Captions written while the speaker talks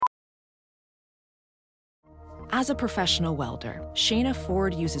As a professional welder, Shayna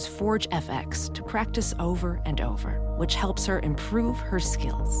Ford uses Forge FX to practice over and over, which helps her improve her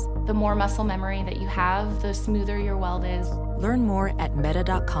skills. The more muscle memory that you have, the smoother your weld is. Learn more at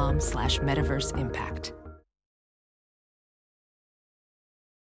meta.com/metaverseimpact.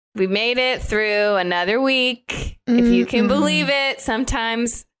 We made it through another week. If you can believe it,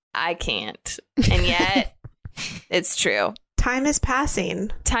 sometimes I can't. And yet, it's true. Time is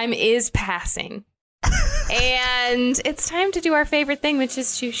passing. Time is passing. And it's time to do our favorite thing, which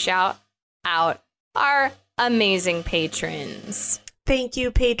is to shout out our amazing patrons. Thank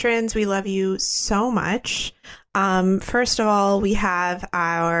you, patrons. We love you so much. First of all, we have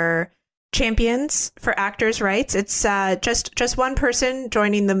our champions for actors' rights. It's just one person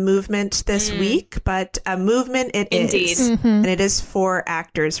joining the movement this week, but a movement it Indeed. is. And it is for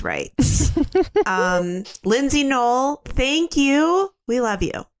actors' rights. Lindsay Knoll, thank you. We love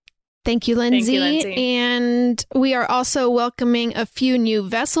you. Thank you, Lindsay. Lindsay. And we are also welcoming a few new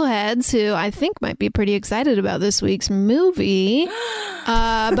vessel heads who I think might be pretty excited about this week's movie.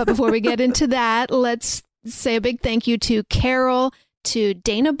 But before we get into that, let's say a big thank you to Carol, to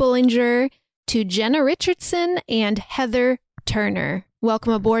Dana Bullinger, to Jenna Richardson, and Heather Turner.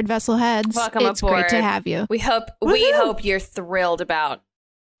 Welcome aboard, vessel heads. Welcome it's aboard. Great to have you. We hope you're thrilled about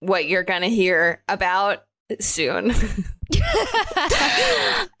what you're going to hear about soon.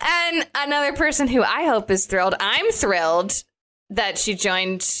 And another person who I hope is thrilled. I'm thrilled that she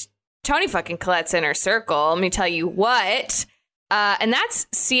joined Tony fucking Collette's inner circle. Let me tell you what. And that's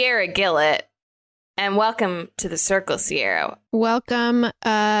Sierra Gillett. And welcome to the circle, Sierra. Welcome.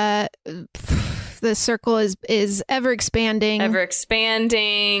 The circle is ever expanding. Ever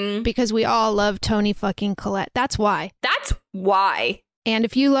expanding. Because we all love Tony fucking Collette. That's why. That's why. And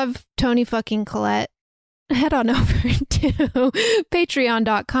if you love Tony fucking Collette, head on over to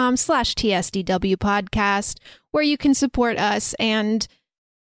patreon.com/TSDW podcast, where you can support us. And,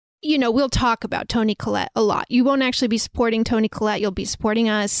 you know, we'll talk about Tony Collette a lot. You won't actually be supporting Tony Collette. You'll be supporting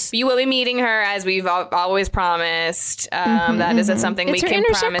us. You will be meeting her as we've always promised. That is something It's we her can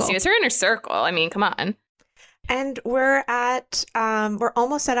inner promise circle. you. It's her inner circle. I mean, come on. And we're almost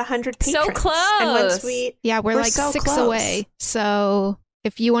at 100 patrons. So close. And once we're like so 6 close. away. So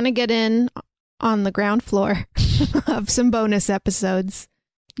if you want to get in on the ground floor of some bonus episodes,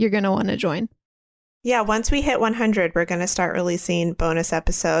 you're going to want to join. Yeah, once we hit 100, we're going to start releasing bonus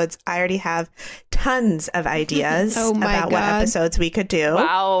episodes. I already have tons of ideas Oh my about what God. episodes we could do.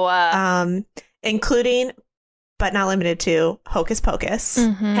 Wow. Including, but not limited to, Hocus Pocus.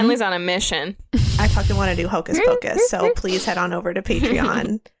 Mhm. Henley's on a mission. I fucking want to do Hocus Pocus, so please head on over to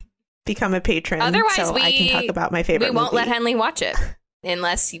Patreon, become a patron, Otherwise, so I can talk about my favorite We won't movie. let Henley watch it.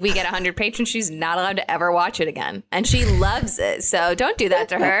 Unless we get 100 patrons, she's not allowed to ever watch it again. And she loves it. So don't do that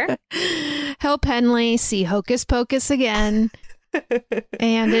to her. Help Henley see Hocus Pocus again.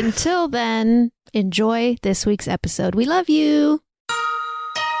 And until then, enjoy this week's episode. We love you.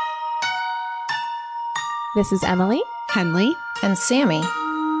 This is Emily. Henley. And Sammy.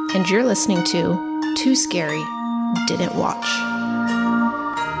 And you're listening to Too Scary Didn't Watch.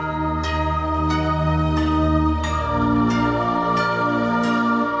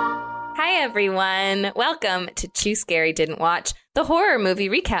 Hi, everyone. Welcome to Too Scary Didn't Watch, the horror movie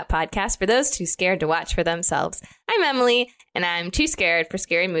recap podcast for those too scared to watch for themselves. I'm Emily, and I'm too scared for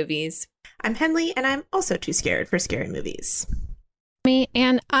scary movies. I'm Henley, and I'm also too scared for scary movies. Me,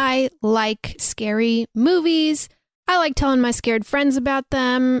 and I like scary movies. I like telling my scared friends about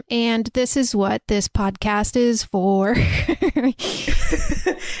them, and this is what this podcast is for.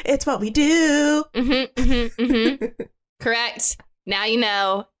 It's what we do. Correct. Now you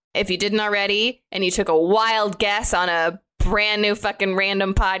know. If you didn't already, and you took a wild guess on a brand new fucking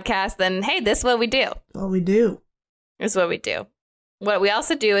random podcast, then hey, this is what we do. What we do. This is what we do. What we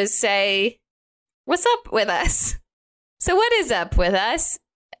also do is say, what's up with us? So what is up with us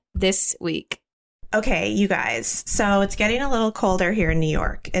this week? Okay, you guys. So it's getting a little colder here in New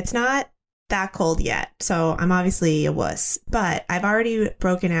York. It's not that cold yet, so I'm obviously a wuss. But I've already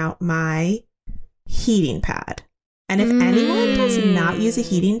broken out my heating pad. And if anyone does not use a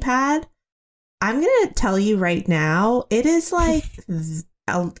heating pad, I'm going to tell you right now, it is like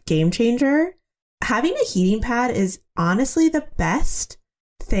a game changer. Having a heating pad is honestly the best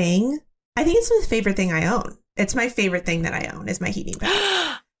thing. I think it's my favorite thing I own. It's my favorite thing that I own is my heating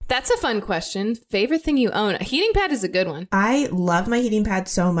pad. That's a fun question. Favorite thing you own? A heating pad is a good one. I love my heating pad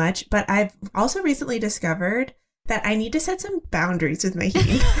so much, but I've also recently discovered that I need to set some boundaries with my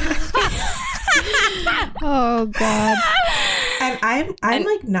heating pad. Oh God. And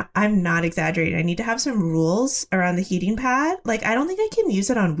I'm not exaggerating. I need to have some rules around the heating pad. Like, I don't think I can use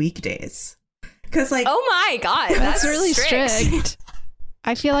it on weekdays Because like, Oh my God. That's really strict.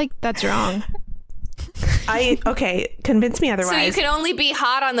 I feel like that's wrong. okay, convince me otherwise. So you can only be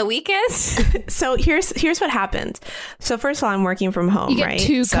hot on the weekends? So here's what happens. So first of all, I'm working from home, You get right?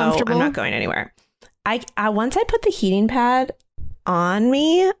 too so comfortable. I'm not going anywhere. I once I put the heating pad on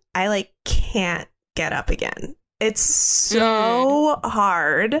me, I like can't get up again. It's so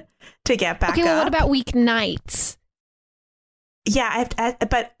hard to get back Okay, well, up. what about weeknights? Yeah,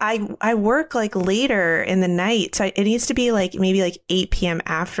 but I work like later in the night, so it needs to be like maybe like 8 p.m.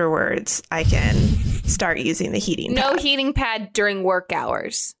 afterwards. I can start using the heating No pad. heating pad during work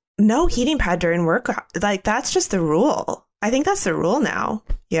hours. No heating pad during work. Like that's just the rule. I think that's the rule now.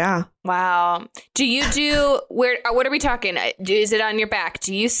 Yeah. Wow. Do you do what are we talking? Is it on your back?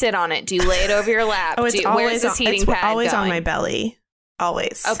 Do you sit on it? Do you lay it over your lap? Oh, it's where's this heating pad always going? on my belly.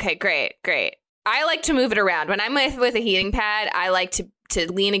 Always. Okay, great. I like to move it around. When I'm with a heating pad, I like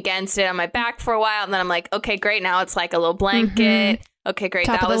to lean against it on my back for a while, and then I'm like, okay, great. Now it's like a little blanket. Okay, great.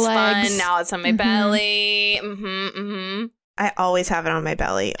 Top that of the was legs. fun. Now it's on my belly. I always have it on my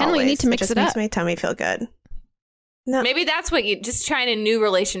belly. And we always. need to mix just it up. makes my tummy feel good. No. Maybe that's what you just trying a new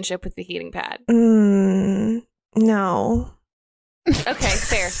relationship with the heating pad. No. Okay,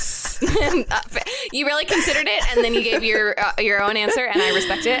 fair. You really considered it, and then you gave your own answer, and I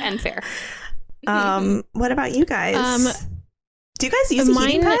respect it and fair. What about you guys? Do you guys use a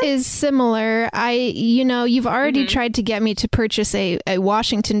heating Mine pad? is similar. You've already tried to get me to purchase a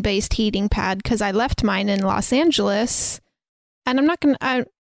Washington-based heating pad because I left mine in Los Angeles, and I'm not gonna. I'm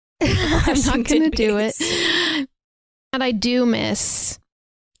not gonna do it. What I do miss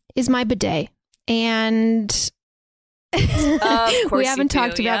is my bidet, and Of course we you haven't do.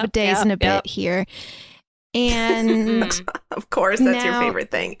 talked about Yep, bidets in a bit yep. here. And Of course, that's your Now- favorite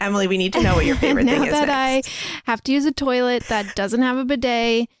thing. Emily, we need to know what your favorite now thing is that next. I have to use a toilet that doesn't have a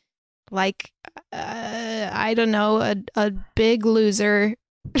bidet, like I don't know, a big loser.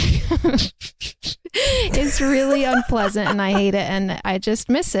 It's really unpleasant and I hate it and I just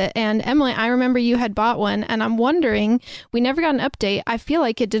miss it. And Emily, I remember you had bought one and I'm wondering, we never got an update. I feel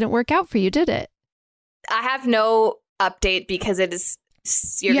like it didn't work out for you, did it? I have no update because it is.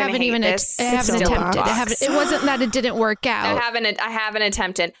 You're you gonna haven't hate even this. I haven't It's still in the attempted. box. It wasn't that it didn't work out. I haven't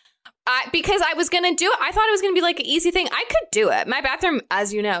attempted. Because I was gonna do it. I thought it was gonna be like an easy thing. I could do it. My bathroom,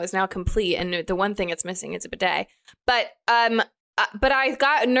 as you know, is now complete, and the one thing it's missing is a bidet. But I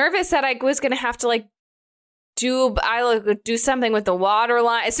got nervous that I was gonna have to like do something with the water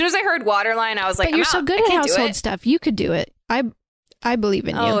line. As soon as I heard water line, I was like, but you're I'm so out. good I at can't do household it. stuff. You could do it. I believe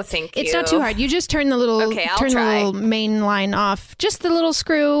in you. Oh, thank you. It's not too hard. You just turn the little Okay, I'll turn try. the little main line off. Just the little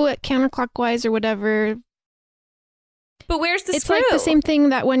screw counterclockwise or whatever. But where's the It's screw? like the same thing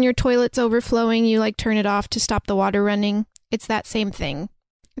that when your toilet's overflowing, you like turn it off to stop the water running. It's that same thing.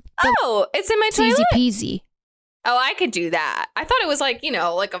 Oh, it's in my It's toilet. easy peasy. Oh, I could do that. I thought it was like,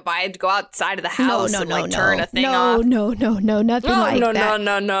 like if I had to go outside of the house and like turn a thing off. No, nothing like no, that.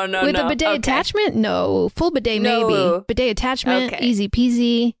 No. With a bidet Okay. attachment? No. Full bidet, No. maybe. Bidet attachment, Okay. easy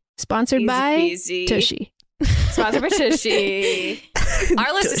peasy. Sponsored Easy by peasy. Tushy. Sponsored by Tushy.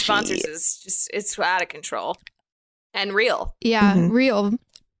 Our list of Tushy. sponsors is just, it's out of control. And real. Yeah, Mhm. real.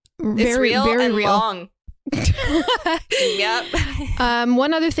 It's real very and real. long. Yep.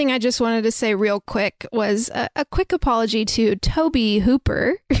 One other thing I just wanted to say real quick was a quick apology to Toby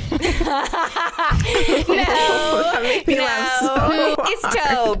Hooper. No. That made me laugh so hard. It's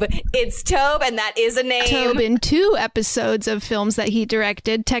Tobe. It's Tobe, and that is a name. Tobe in 2 episodes of films that he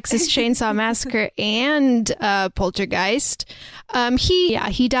directed, Texas Chainsaw Massacre and Poltergeist.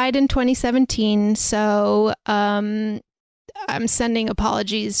 He died in 2017, so I'm sending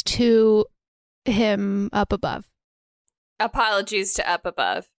apologies to him up above. Apologies to Up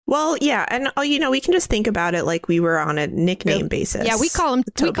Above. Well, yeah, and we can just think about it like we were on a nickname basis. Yeah, we call him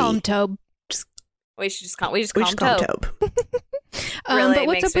Tobe. We should just call him Tobe. Really But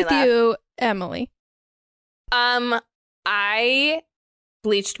what's makes up me with laugh. you, Emily? I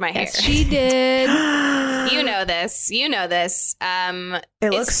bleached my hair. Yes, she did. You know this. It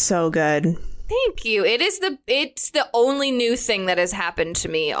looks so good. Thank you. It's the only new thing that has happened to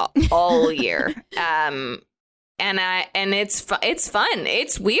me all year. And it's fun.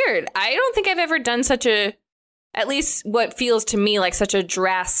 It's weird. I don't think I've ever done at least what feels to me like such a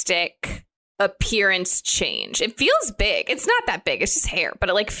drastic appearance change. It feels big. It's not that big. It's just hair, but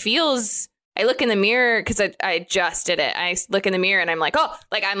it like feels. I look in the mirror because I just did it. I look in the mirror and I'm like, oh,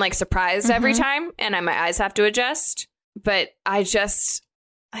 like I'm like surprised every time, and my eyes have to adjust. But I just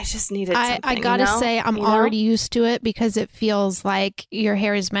needed something. I gotta say, I'm already used to it because it feels like your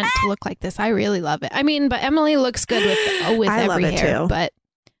hair is meant to look like this. I really love it. I mean, but Emily looks good with I every love it hair. too. But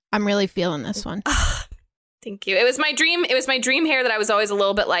I'm really feeling this one. Thank you. It was my dream. It was my dream hair that I was always a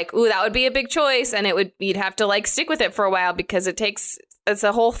little bit like, ooh, that would be a big choice. And you'd have to like stick with it for a while because it's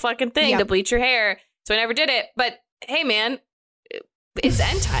a whole fucking thing to bleach your hair. So I never did it. But hey, man, it's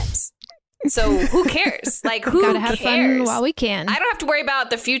end times. So who cares? Like, who Gotta have cares? fun while we can. I don't have to worry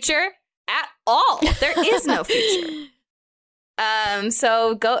about the future at all. There is no future.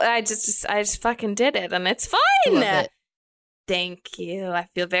 So go. I just fucking did it, and it's fine. Love it. Thank you. I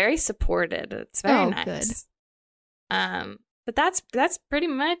feel very supported. It's very nice. Good. But that's pretty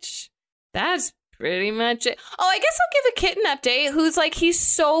much it. Oh, I guess I'll give a kitten update. Who's like he's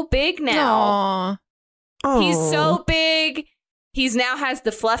so big now. Aw. He's so big. He's now has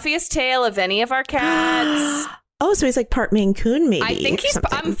the fluffiest tail of any of our cats. Oh, so he's like part Maine Coon, maybe. I think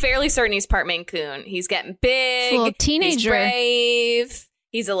I'm fairly certain he's part Maine Coon. He's getting big. He's a little teenager. He's brave.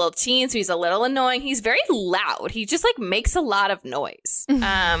 He's a little teen, so he's a little annoying. He's very loud. He just like makes a lot of noise. He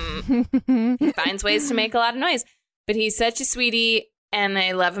finds ways to make a lot of noise. But he's such a sweetie, and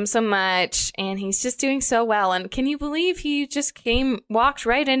I love him so much. And he's just doing so well. And can you believe he just walked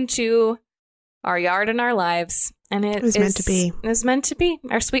right into our yard and our lives? And it was meant to be. It was meant to be.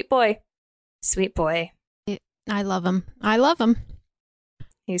 Our sweet boy. Sweet boy. I love him. I love him.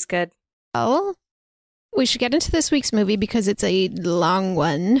 He's good. Oh, we should get into this week's movie because it's a long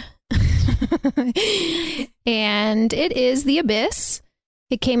one. And it is The Abyss.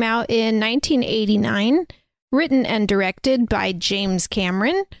 It came out in 1989, written and directed by James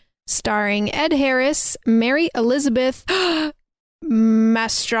Cameron, starring Ed Harris, Mary Elizabeth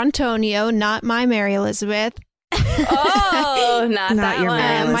Mastrantonio, not my Mary Elizabeth. Oh, not that your one.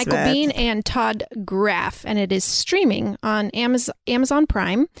 Mary Elizabeth. Michael Biehn and Todd Graff, and it is streaming on Amazon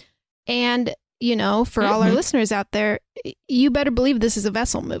Prime. And, you know, for all our listeners out there, you better believe this is a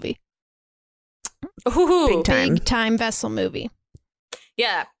vessel movie. Ooh, Big time vessel movie.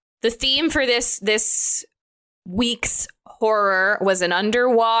 Yeah. The theme for this week's horror was an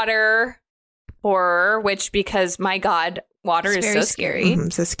underwater horror, which, because my God, water is so scary. Mm-hmm,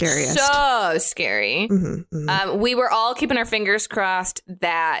 it's the scariest. So scary. We were all keeping our fingers crossed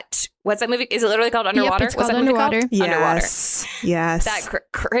that, what's that movie? Is it literally called Underwater? Yep, it's called Underwater. Yes. Yes. That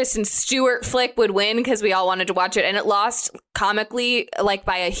Kristen Stewart flick would win because we all wanted to watch it, and it lost comically like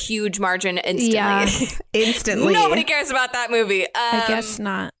by a huge margin instantly. Yeah. Instantly. Nobody cares about that movie. I guess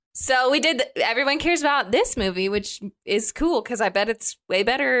not. So we did. Everyone cares about this movie, which is cool because I bet it's way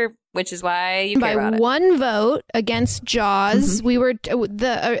better. Which is why you care about By it. one vote against Jaws, we were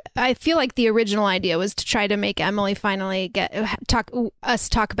I feel like the original idea was to try to make Emily finally talk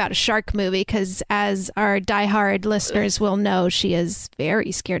about a shark movie because, as our diehard listeners will know, she is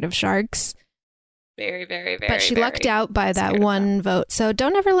very scared of sharks. Very, very, very. But she very lucked out by that scared of one vote. So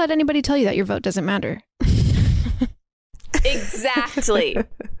don't ever let anybody tell you that your vote doesn't matter. Exactly.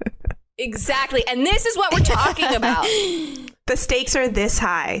 Exactly. And this is what we're talking about. The stakes are this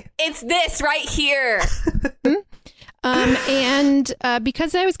high. It's this right here. And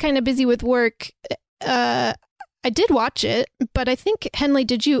because I was kind of busy with work, I did watch it. But I think, Henley,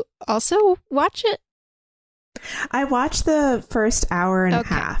 did you also watch it? I watched the first hour and a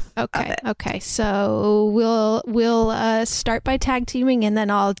half. Okay. So we'll start by tag teaming, and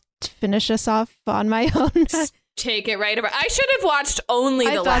then I'll finish us off on my own. Take it right over. I should have watched only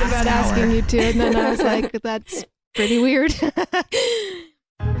the last I thought about hour. asking you to, and then I was like, that's pretty weird.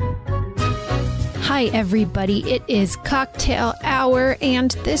 Hi, everybody. It is cocktail hour,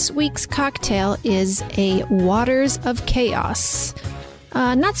 and this week's cocktail is a Waters of Chaos.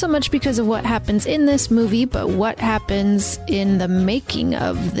 Not so much because of what happens in this movie, but what happens in the making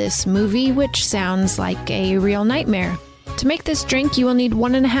of this movie, which sounds like a real nightmare. To make this drink, you will need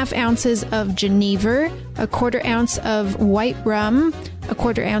 1.5 ounces of Genever, 1/4 ounce of white rum,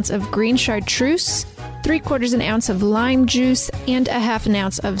 1/4 ounce of green chartreuse, 3/4 ounce of lime juice, and 1/2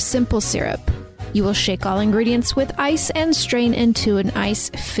 ounce of simple syrup. You will shake all ingredients with ice and strain into an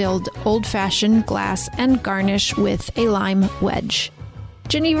ice-filled old-fashioned glass and garnish with a lime wedge.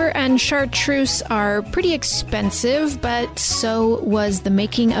 Genever and chartreuse are pretty expensive, but so was the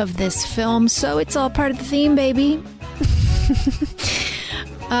making of this film, so it's all part of the theme, baby.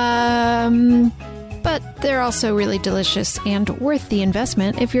 But they're also really delicious and worth the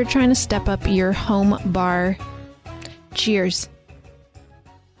investment if you're trying to step up your home bar. Cheers.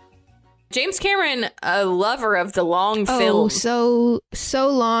 James Cameron, a lover of the long film. Oh, so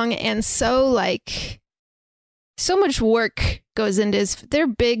long and so much work goes into they're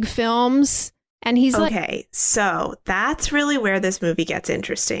big films. And he's okay, so that's really where this movie gets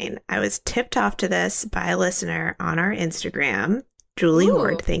interesting. I was tipped off to this by a listener on our Instagram, Julie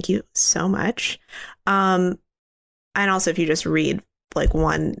Ward. Thank you so much. And also, if you just read like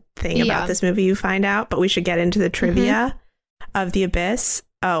one thing Yeah. about this movie you find out, but we should get into the trivia of The Abyss.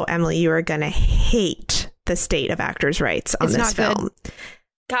 Oh, Emily, you are going to hate the state of actors' rights on It's this not film. good.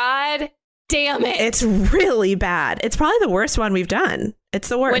 God damn it. It's really bad. It's probably the worst one we've done. It's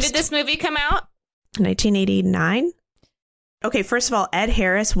the worst. When did this movie come out? 1989. Okay, first of all, Ed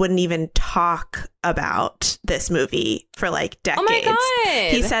Harris wouldn't even talk about this movie for like decades. Oh my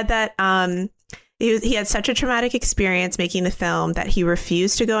God. He said that he had such a traumatic experience making the film that he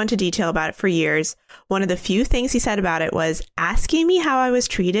refused to go into detail about it for years. One of the few things he said about it was, asking me how I was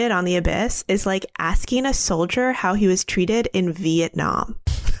treated on The Abyss is like asking a soldier how he was treated in Vietnam.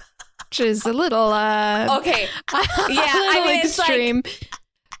 Which is a little Okay. I mean, it's extreme.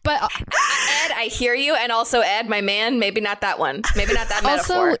 But Ed, I hear you. And also, Ed, my man, maybe not that one. Maybe not that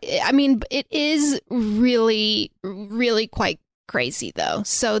metaphor. also, I mean, it is really, really quite crazy, though.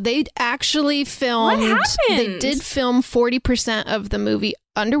 So they actually filmed. What They happened? did film 40% of the movie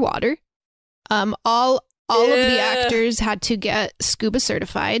underwater. All of the actors had to get scuba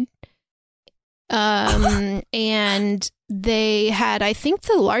certified. And they had, I think,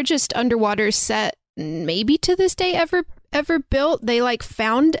 the largest underwater set maybe to this day ever built. They like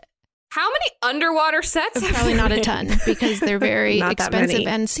found How many underwater sets? have probably there not a been? ton because they're very Not that expensive many.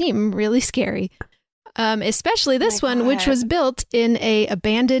 and seem really scary. Especially this my one, which God. was built in a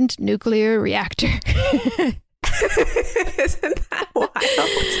abandoned nuclear reactor. Isn't that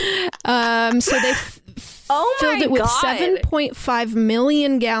wild? So they Oh filled my it with God. 7.5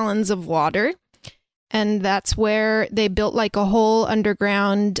 million gallons of water. And that's where they built like a whole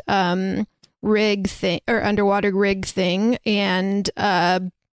underground rig thing or underwater rig thing. And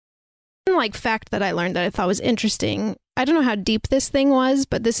like fact that I learned that I thought was interesting. I don't know how deep this thing was,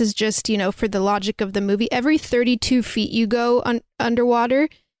 but this is just, for the logic of the movie. Every 32 feet you go underwater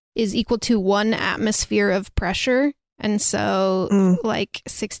is equal to 1 atmosphere of pressure. And so like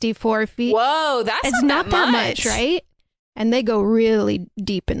 64 feet. Whoa, that's It's not that much, right? And they go really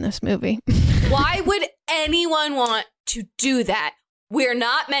deep in this movie. Why would anyone want to do that? We're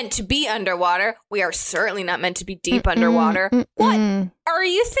not meant to be underwater. We are certainly not meant to be deep underwater. What are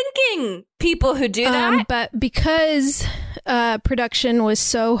you thinking, people who do that? But because production was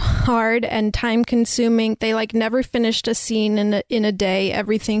so hard and time consuming, they like never finished a scene in a day.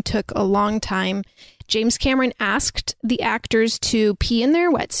 Everything took a long time. James Cameron asked the actors to pee in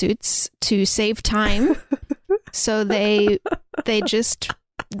their wetsuits to save time. So they just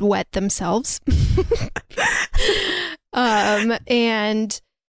wet themselves. And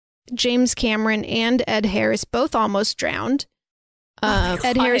James Cameron and Ed Harris both almost drowned.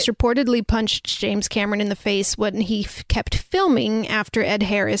 Ed Harris reportedly punched James Cameron in the face when he kept filming after Ed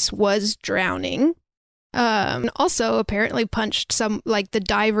Harris was drowning. Also apparently punched the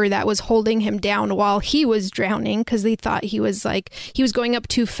diver that was holding him down while he was drowning because they thought he was going up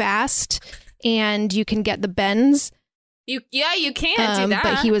too fast and you can get the bends. You can't do that.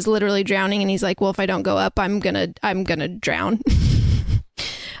 But he was literally drowning and he's like, well, if I don't go up, I'm gonna drown.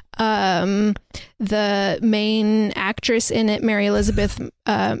 The main actress in it, Mary Elizabeth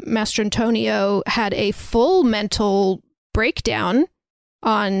Mastrantonio, had a full mental breakdown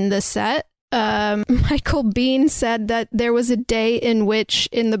on the set. Michael Biehn said that there was a day in which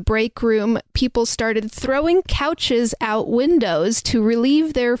in the break room people started throwing couches out windows to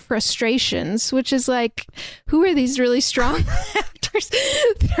relieve their frustrations, which is like, who are these really strong actors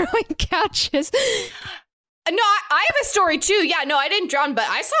throwing couches? No, I have a story too. Yeah, no, I didn't drown, but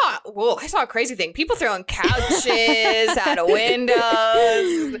I saw a crazy thing. People throwing couches out of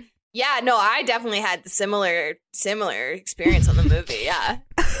windows. Yeah, no, I definitely had the similar experience on the movie. Yeah.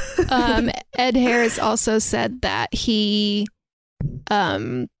 Ed Harris also said that he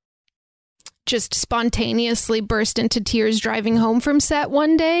just spontaneously burst into tears driving home from set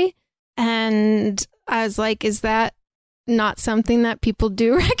one day. And I was like, is that not something that people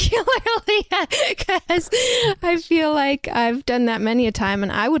do regularly? Because I feel like I've done that many a time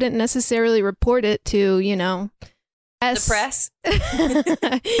and I wouldn't necessarily report it to, The press.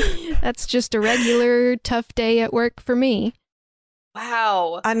 That's just a regular tough day at work for me.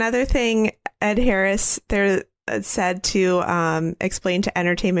 Wow. Another thing Ed Harris there said to explain to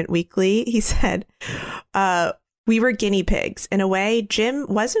Entertainment Weekly, he said, we were guinea pigs. In a way, Jim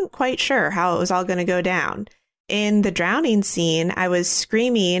wasn't quite sure how it was all going to go down. In the drowning scene, I was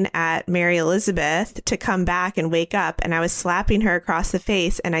screaming at Mary Elizabeth to come back and wake up, and I was slapping her across the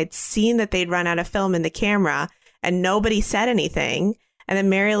face, and I'd seen that they'd run out of film in the camera, and nobody said anything. And then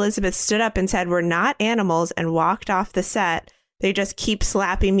Mary Elizabeth stood up and said, we're not animals, and walked off the set. They just keep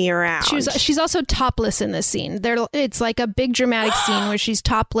slapping me around. She's also topless in this scene. It's like a big dramatic scene where she's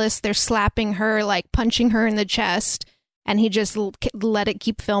topless. They're slapping her, like punching her in the chest. and he just let it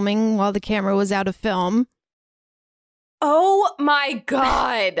keep filming while the camera was out of film. Oh my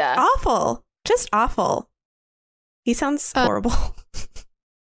God. Awful. Just awful. He sounds horrible.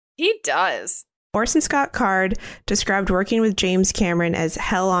 He does. Orson Scott Card described working with James Cameron as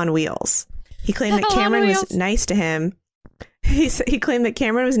hell on wheels. He claimed that Cameron was nice to him. He claimed that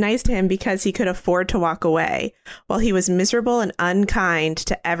Cameron was nice to him because he could afford to walk away, while he was miserable and unkind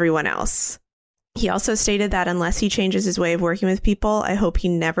to everyone else. He also stated that unless he changes his way of working with people, I hope he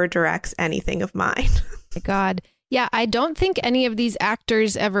never directs anything of mine. My God. Yeah, I don't think any of these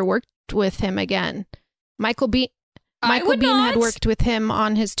actors ever worked with him again. Michael Biehn had worked with him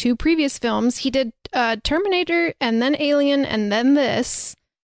on his 2 previous films. He did Terminator and then Alien and then this,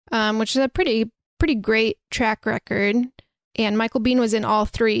 which is a pretty great track record. And Michael Biehn was in all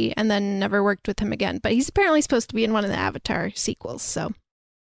 3 and then never worked with him again. But he's apparently supposed to be in one of the Avatar sequels. So,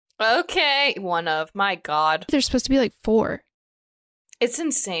 okay, my God. There's supposed to be like 4. It's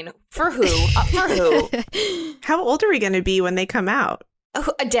insane. For who? For who? How old are we going to be when they come out?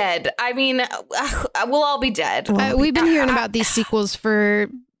 Dead. I mean, we'll all be dead. We've been hearing about these sequels for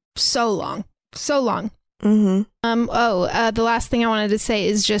so long. Mm-hmm. The last thing I wanted to say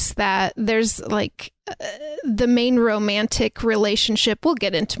is just that there's like the main romantic relationship. We'll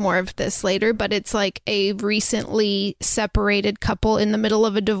get into more of this later, but it's like a recently separated couple in the middle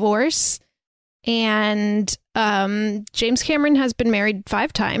of a divorce. And James Cameron has been married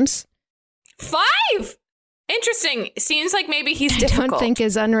 5 times. 5? Interesting. Seems like maybe he's difficult. I don't think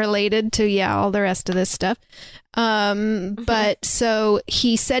is unrelated to, all the rest of this stuff. But so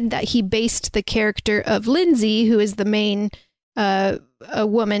he said that he based the character of Lindsay, who is the main a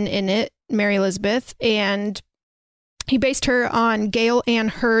woman in it, Mary Elizabeth, and he based her on Gail Ann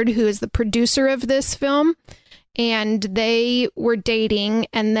Hurd, who is the producer of this film. And they were dating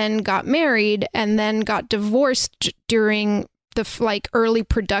and then got married and then got divorced during the early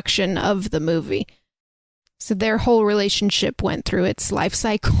production of the movie. So their whole relationship went through its life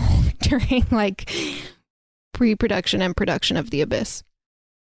cycle during pre-production and production of The Abyss.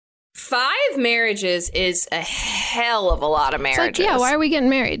 5 marriages is a hell of a lot of marriages. It's why are we getting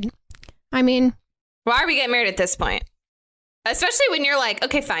married? I mean, why are we getting married at this point? Especially when you're like,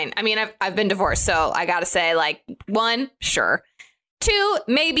 okay, fine. I mean, I've been divorced, so I gotta say, 1, sure. 2,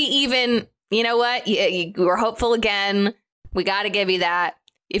 maybe even, you know what? You were hopeful again. We gotta give you that.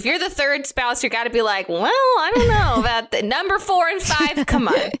 If you're the 3rd spouse, you gotta be like, well, I don't know about the number 4 and 5. Come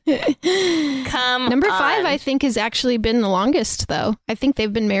on. Number 5, I think, has actually been the longest, though. I think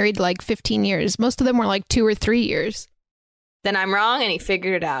they've been married 15 years. Most of them were 2 or 3 years. Then I'm wrong, and he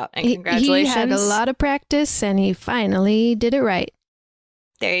figured it out. And congratulations. He had a lot of practice, and he finally did it right.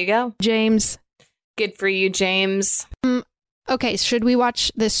 There you go. James. Good for you, James. Okay, should we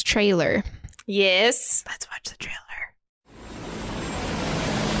watch this trailer? Yes. Let's watch the trailer.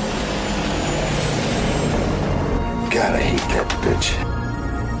 God, I hate that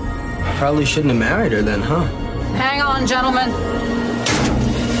bitch. Probably shouldn't have married her then, huh? Hang on, gentlemen.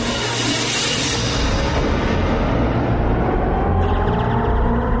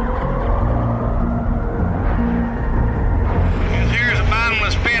 Here's a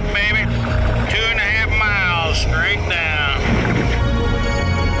bottomless pit, baby. 2.5 miles straight down.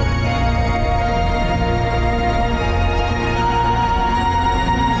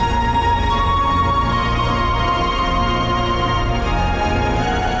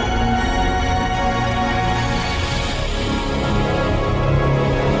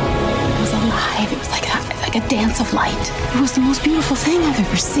 A dance of light. It was the most beautiful thing I've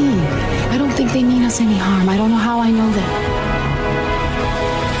ever seen. I don't think they mean us any harm. I don't know how I know that.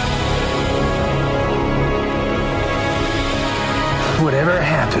 Whatever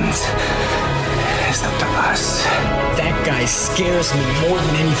happens, it's up to us. That guy scares me more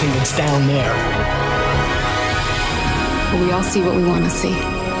than anything that's down there. But we all see what we want to see.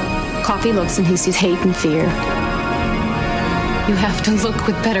 Coffee looks and he sees hate and fear. You have to look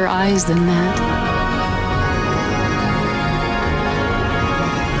with better eyes than that.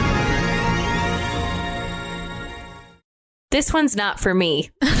 This one's not for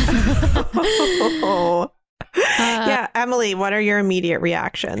me. Yeah, Emily, what are your immediate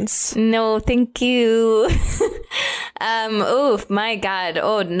reactions? No, thank you. My God.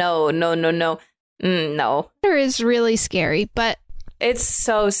 Oh, no. No. It is really scary, but it's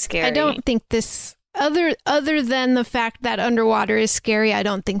so scary. I don't think this, other than the fact that underwater is scary, I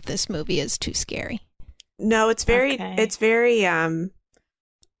don't think this movie is too scary. No, it's very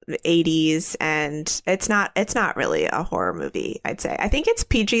 80s, and it's not really a horror movie, I'd say. I think it's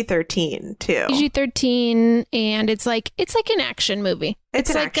PG-13 too. PG-13, and it's like an action movie. It's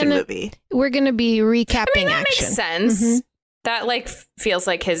an like action movie. We're gonna be recapping I mean, that action. makes sense. Mm-hmm. That like feels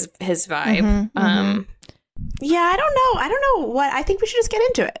like his vibe. Yeah, I don't know what. I think we should just get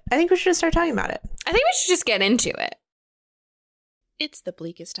into it. I think we should just start talking about it. I think we should just get into it. It's the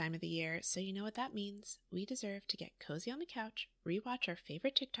bleakest time of the year, so you know what that means. We deserve to get cozy on the couch, rewatch our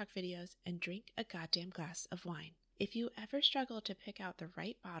favorite TikTok videos, and drink a goddamn glass of wine. If you ever struggle to pick out the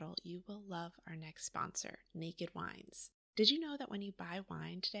right bottle, you will love our next sponsor, Naked Wines. Did you know that when you buy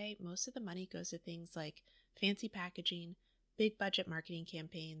wine today, most of the money goes to things like fancy packaging, big budget marketing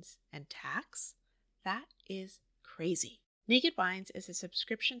campaigns, and tax? That is crazy. Naked Wines is a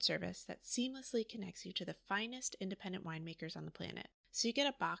subscription service that seamlessly connects you to the finest independent winemakers on the planet. So you get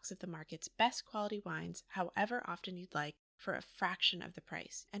a box of the market's best quality wines, however often you'd like, for a fraction of the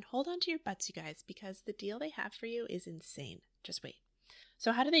price. And hold on to your butts, you guys, because the deal they have for you is insane. Just wait.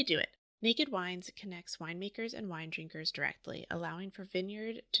 So how do they do it? Naked Wines connects winemakers and wine drinkers directly, allowing for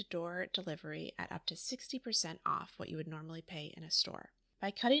vineyard-to-door delivery at up to 60% off what you would normally pay in a store. By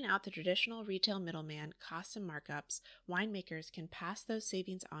cutting out the traditional retail middleman costs and markups, winemakers can pass those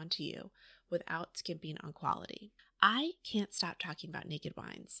savings on to you without skimping on quality. I can't stop talking about Naked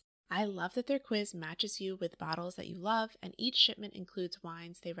Wines. I love that their quiz matches you with bottles that you love, and each shipment includes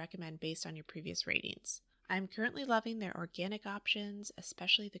wines they recommend based on your previous ratings. I'm currently loving their organic options,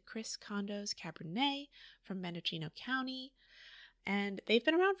 especially the Chris Condos Cabernet from Mendocino County, and they've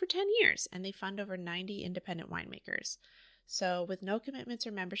been around for 10 years, and they fund over 90 independent winemakers. So with no commitments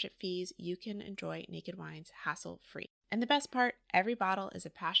or membership fees, you can enjoy Naked Wines hassle-free. And the best part, every bottle is a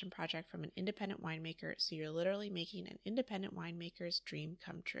passion project from an independent winemaker, so you're literally making an independent winemaker's dream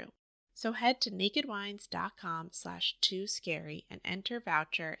come true. So head to nakedwines.com/tooscary and enter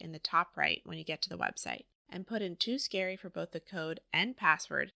voucher in the top right when you get to the website. And put in tooscary for both the code and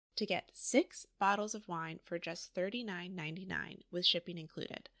password to get 6 bottles of wine for just $39.99 with shipping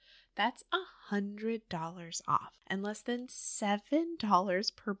included. That's $100 off and less than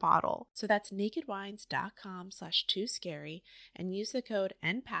 $7 per bottle. So that's nakedwines.com/tooscary and use the code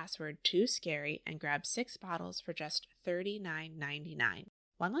and password tooscary and grab 6 bottles for just $39.99.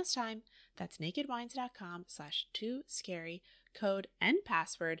 One last time, that's nakedwines.com/tooscary, code and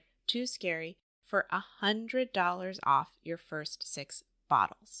password tooscary for $100 off your first 6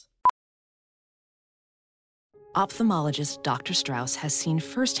 bottles. Ophthalmologist Dr. Strauss has seen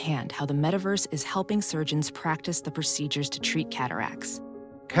firsthand how the metaverse is helping surgeons practice the procedures to treat cataracts.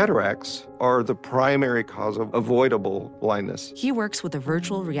 Cataracts are the primary cause of avoidable blindness. He works with a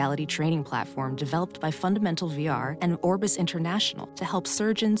virtual reality training platform developed by Fundamental VR and Orbis International to help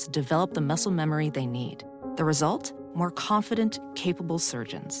surgeons develop the muscle memory they need. The result? More confident, capable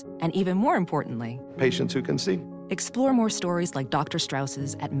surgeons. And even more importantly, patients who can see. Explore more stories like Dr.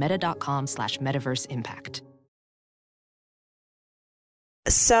 Strauss's at meta.com/metaverseimpact.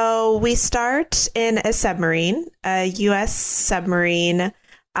 So we start in a submarine, a U.S. submarine.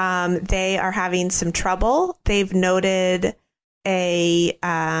 They are having some trouble. They've noted a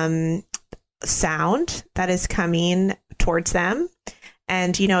sound that is coming towards them.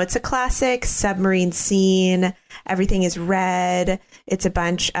 And, you know, it's a classic submarine scene. Everything is red. It's a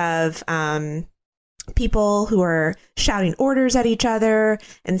bunch of people who are shouting orders at each other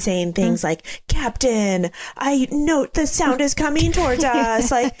and saying things like, "Captain, I note the sound is coming towards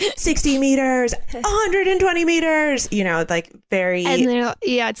us, like 60 meters, 120 meters, you know, like very." And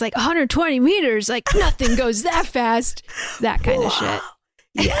it's like 120 meters, like nothing goes that fast, that kind of shit.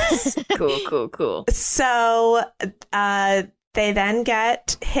 Yes. Cool. So they then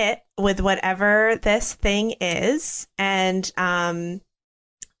get hit with whatever this thing is, and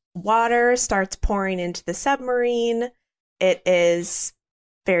water starts pouring into the submarine. It is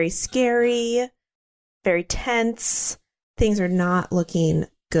very scary, very tense. Things are not looking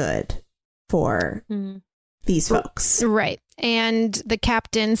good for these folks. Right. And the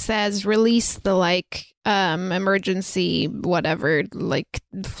captain says, release the emergency, whatever, like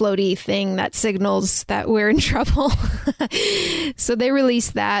floaty thing that signals that we're in trouble. So they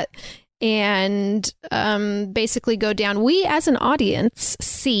release that and basically go down. We, as an audience,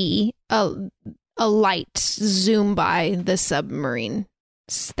 see a light zoom by the submarine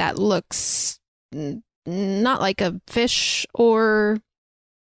that looks not like a fish or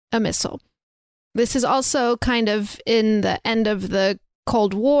a missile. This is also kind of in the end of the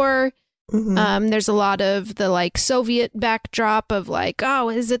Cold War. Mm-hmm. There's a lot of the Soviet backdrop of oh,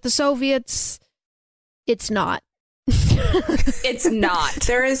 is it the Soviets? It's not. It's not.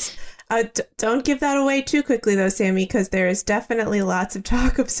 There is Don't give that away too quickly, though, Sammy, because there is definitely lots of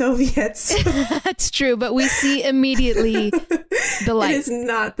talk of Soviets. That's true, but we see immediately the light. It is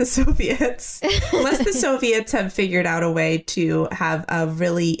not the Soviets. Unless the Soviets have figured out a way to have a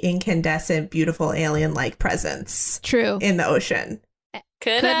really incandescent, beautiful alien-like presence. True. In the ocean. They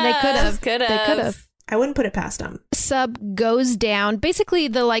could have. I wouldn't put it past them. Sub goes down. Basically,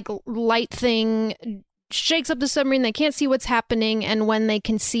 the light thing shakes up the submarine. They can't see what's happening, and when they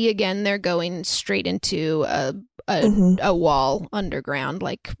can see again, they're going straight into a wall underground,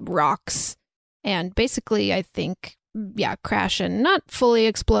 like rocks, and basically, I think, crash and not fully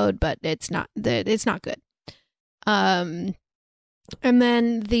explode, but it's not good. And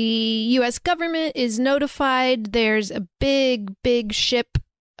then the U.S. government is notified. There's a big ship,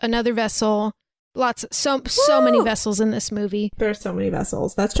 another vessel. So many vessels in this movie. There's so many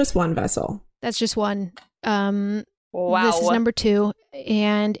vessels. That's just one vessel. That's just one. Wow. This is number 2,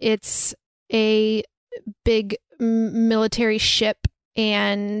 and it's a big military ship,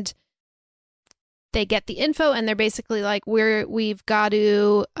 and they get the info, and they're basically like, we've got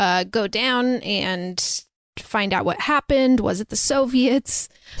to go down and find out what happened. Was it the Soviets?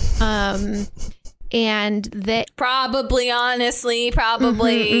 And they probably,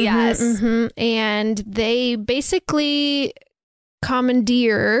 yes. And they basically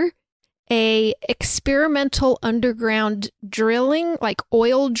commandeer a experimental underground drilling, like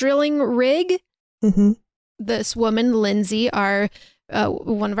oil drilling rig. This woman, Lindsay,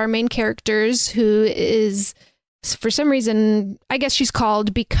 one of our main characters, who is, for some reason, I guess she's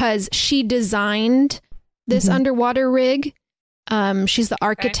called because she designed this underwater rig. She's the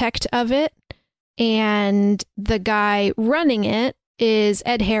architect of it. And the guy running it is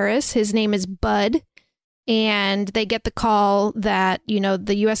Ed Harris. His name is Bud. And they get the call that,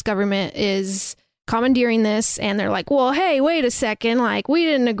 the U.S. government is commandeering this. And they're like, well, hey, wait a second. Like, we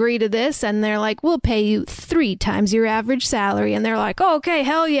didn't agree to this. And they're like, we'll pay you 3 times your average salary. And they're like, oh, okay,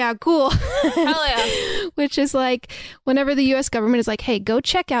 hell yeah, cool. Hell yeah. Which is like, whenever the U.S. government is like, hey, go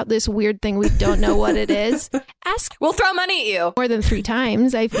check out this weird thing. We don't know what it is. We'll throw money at you. More than 3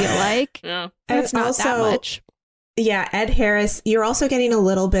 times, I feel like. Yeah. That's not that much. Yeah, Ed Harris, you're also getting a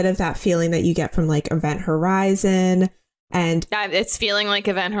little bit of that feeling that you get from like Event Horizon. And it's feeling like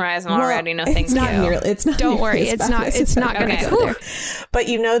Event Horizon already. No, thank you. It's not. Don't worry. It's not going to go there. But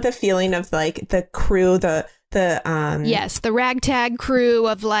the feeling of like the crew, yes, the ragtag crew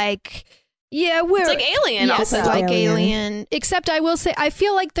of like, it's like Alien. Yes, it's like Alien. Except I will say, I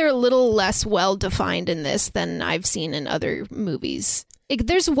feel like they're a little less well defined in this than I've seen in other movies.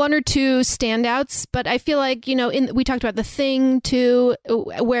 There's 1 or 2 standouts, but I feel like, we talked about The Thing too,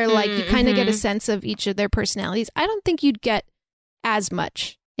 where like you kind of get a sense of each of their personalities. I don't think you'd get as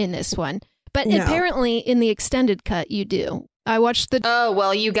much in this one, but apparently in the extended cut you do. I watched the... Oh,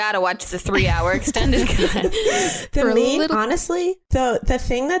 well, you gotta watch the 3-hour extended cut. Honestly, the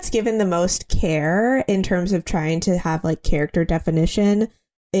thing that's given the most care in terms of trying to have like character definition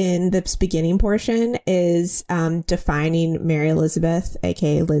in this beginning portion is defining Mary Elizabeth,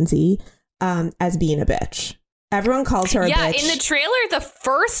 aka Lindsay, as being a bitch. Everyone calls her a bitch. Yeah, in the trailer, the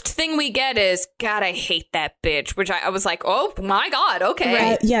first thing we get is, God, I hate that bitch, which I was like, oh my God,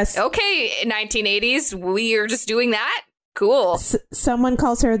 okay. Yes. Okay, 1980s, we are just doing that? Cool. Someone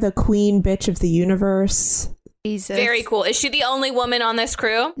calls her the queen bitch of the universe. Jesus. Very cool. Is she the only woman on this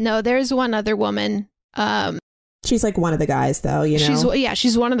crew? No, there's one other woman. She's like one of the guys, though,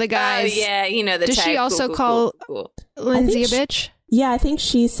 She's one of the guys. Oh, yeah, the Does type. she also call Lindsay a bitch? Yeah, I think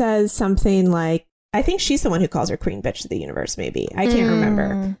she says something like, I think she's the one who calls her queen bitch of the universe, maybe. I can't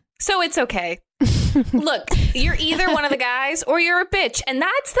remember. So it's okay. Look, you're either one of the guys or you're a bitch, and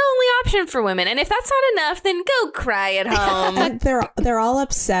that's the only option for women. And if that's not enough, then go cry at home. They're all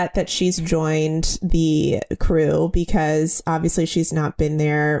upset that she's joined the crew because obviously she's not been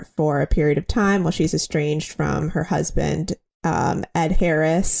there for a period of time while she's estranged from her husband, Ed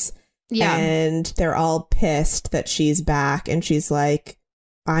Harris. Yeah. And they're all pissed that she's back, and she's like,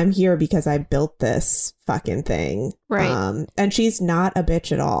 I'm here because I built this fucking thing. Right. And she's not a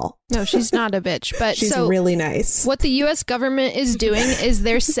bitch at all. No, she's not a bitch. But she's really nice. What the U.S. government is doing is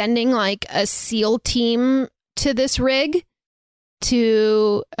they're sending like a SEAL team to this rig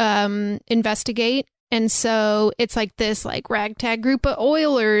to investigate. And so it's like this like ragtag group of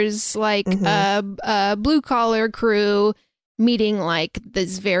oilers, like a blue collar crew meeting like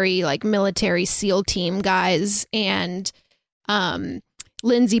this very like military SEAL team guys. And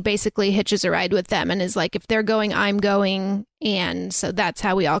Lindsay basically hitches a ride with them and is like, if they're going, I'm going. And so that's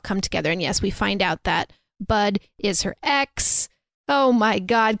how we all come together. And yes, we find out that Bud is her ex. Oh my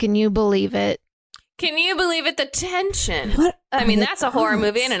God, can you believe it? Can you believe it? The tension. What? I mean, that's a horror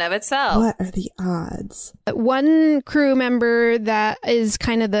movie in and of itself. What are the odds? One crew member that is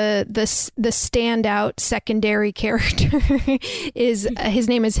kind of the standout secondary character is his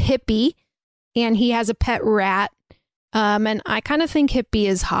name is Hippie, and he has a pet rat. And I kind of think Hippie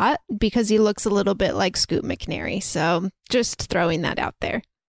is hot because he looks a little bit like Scoot McNairy. So just throwing that out there.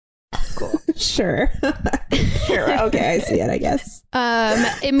 Cool. Sure. Sure. Okay, I see it, I guess.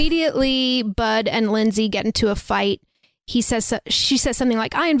 Immediately, Bud and Lindsay get into a fight. She says something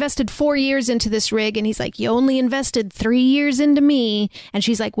like, I invested 4 years into this rig. And he's like, you only invested 3 years into me. And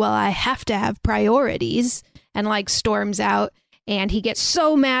she's like, well, I have to have priorities, and like storms out. And he gets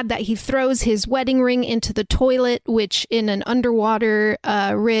so mad that he throws his wedding ring into the toilet, which in an underwater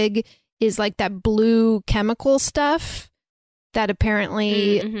rig is like that blue chemical stuff that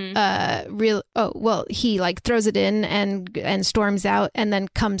apparently he like throws it in and storms out, and then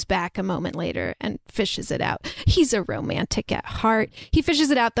comes back a moment later and fishes it out. He's a romantic at heart. He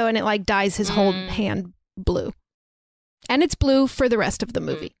fishes it out though, and it like dyes his whole hand blue, and it's blue for the rest of the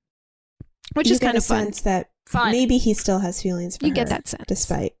movie, which is kind of fun. Sense that maybe he still has feelings for her. You get that sense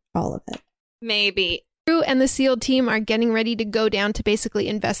despite all of it. Maybe. Crew and the SEAL team are getting ready to go down to basically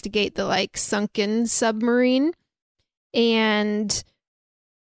investigate the like sunken submarine. And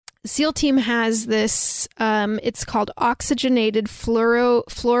SEAL team has this, it's called oxygenated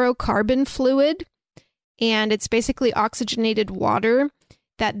fluorocarbon fluid. And it's basically oxygenated water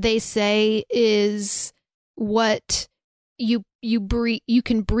that they say is what you breathe. You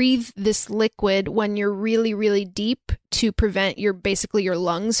can breathe this liquid when you're really, really deep to prevent your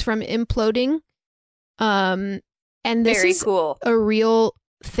lungs from imploding. And this Very is cool. A real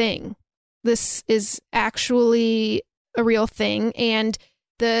thing. This is actually a real thing. And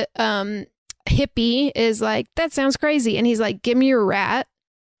the hippie is like, that sounds crazy. And he's like, give me your rat.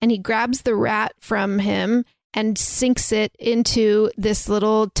 And he grabs the rat from him and sinks it into this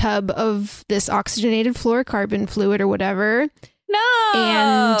little tub of this oxygenated fluorocarbon fluid or whatever.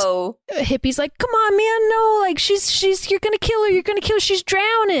 No. And hippie's like, come on, man, no, like she's you're gonna kill her, she's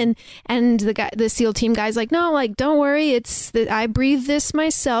drowning. And the SEAL team guy's like, no, like don't worry, it's that I breathe this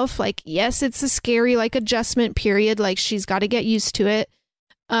myself. Like, yes, it's a scary like adjustment period, like she's got to get used to it.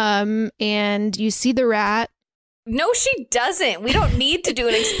 And you see the rat. No, she doesn't. We don't need to do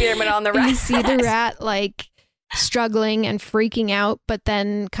an experiment on the rat. You see the rat like struggling and freaking out, but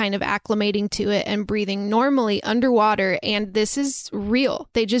then kind of acclimating to it and breathing normally underwater. And this is real.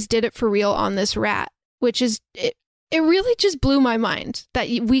 They just did it for real on this rat, which is, it really just blew my mind that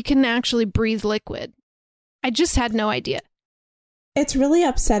we can actually breathe liquid. I just had no idea. It's really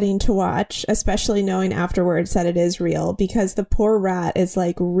upsetting to watch, especially knowing afterwards that it is real, because the poor rat is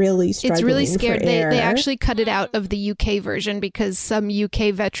like really struggling. It's really scared. For air. They actually cut it out of the UK version because some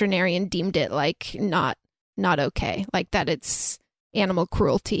UK veterinarian deemed it like not okay, like that it's animal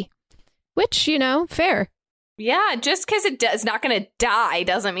cruelty, which, you know, fair. Yeah, just because it's not going to die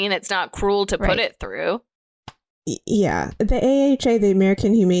doesn't mean it's not cruel to put it through. Yeah, the AHA, the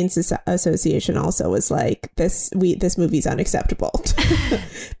American Humane Association, also was like, this movie's unacceptable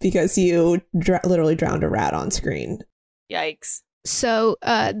because you literally drowned a rat on screen. Yikes. So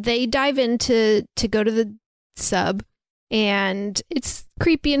they dive in to go to the sub, and it's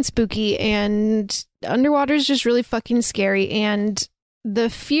creepy and spooky, and underwater is just really fucking scary. And the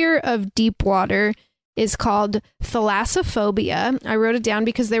fear of deep water is called thalassophobia. I wrote it down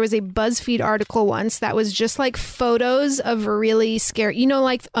because there was a BuzzFeed article once that was just like photos of really scary, you know,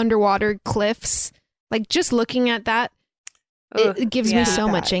 like underwater cliffs. Like just looking at that, it gives me so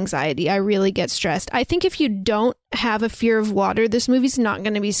much anxiety. I really get stressed. I think if you don't have a fear of water, this movie's not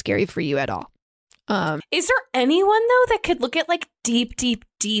going to be scary for you at all. Is there anyone though that could look at like deep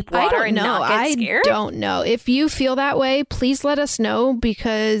water and not get scared? I don't know. If you feel that way, please let us know,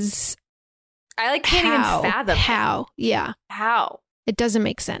 because I like can't even fathom how. Yeah, how it doesn't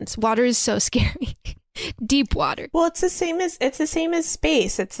make sense. Water is so scary. Deep water. Well, it's the same as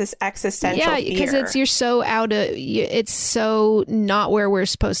space. It's this existential fear. Yeah, because you're so out of. It's so not where we're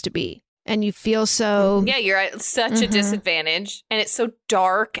supposed to be. And you feel so... Yeah, you're at such a disadvantage. And it's so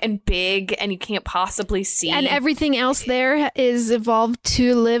dark and big and you can't possibly see. And everything else there is evolved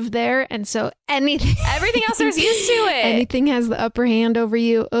to live there. And so everything else there's used to it. Anything has the upper hand over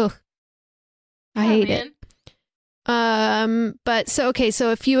you. Ugh. I hate it. But so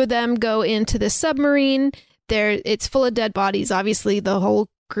a few of them go into the submarine. It's full of dead bodies. Obviously, the whole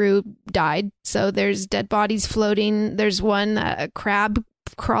crew died. So there's dead bodies floating. There's one, a crab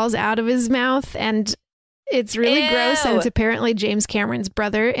crawls out of his mouth, and it's really gross, and it's apparently James Cameron's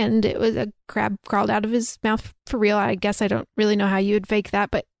brother, and it was a crab crawled out of his mouth for real. I guess I don't really know how you would fake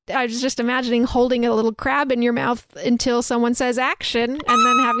that, but I was just imagining holding a little crab in your mouth until someone says action, and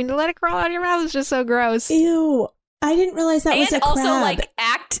then having to let it crawl out of your mouth is just so gross. Ew. I didn't realize that was a crab. And also, like,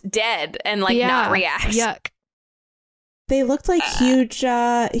 act dead and, like, not react. Yuck. They looked like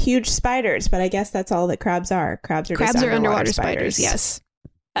huge spiders, but I guess that's all that crabs are. Crabs are underwater spiders. Yes.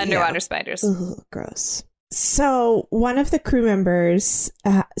 Underwater spiders. Ugh, gross. So one of the crew members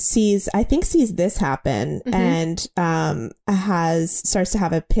sees this happen and starts to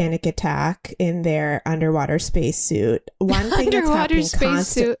have a panic attack in their underwater spacesuit. One thing underwater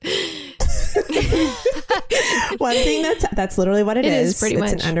spacesuit. One thing that's literally what it is. Pretty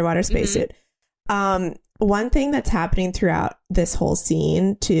much. It's an underwater spacesuit. One thing that's happening throughout this whole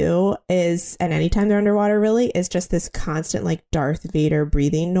scene too is, and anytime they're underwater really, is just this constant like Darth Vader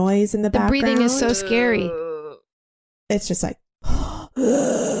breathing noise in the background. The breathing is so scary. It's just like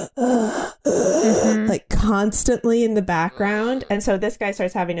like constantly in the background. And so this guy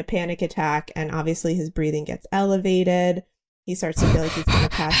starts having a panic attack, and obviously his breathing gets elevated. He starts to feel like he's going to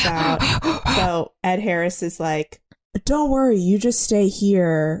pass out. So Ed Harris is like, don't worry, you just stay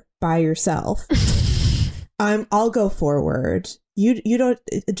here by yourself. I'll go forward. You don't,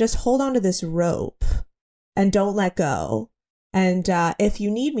 just hold on to this rope and don't let go. And if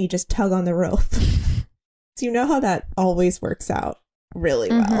you need me, just tug on the rope. So you know how that always works out really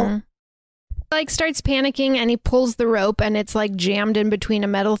well. Like starts panicking and he pulls the rope and it's like jammed in between a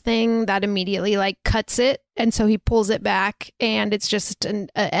metal thing that immediately like cuts it. And so he pulls it back and it's just an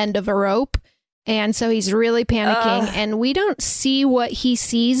end of a rope. And so he's really panicking and we don't see what he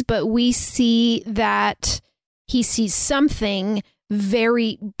sees, but we see that he sees something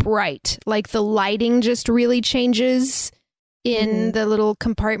very bright. Like the lighting just really changes in the little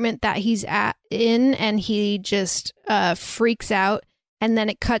compartment that he's in, and he just freaks out. And then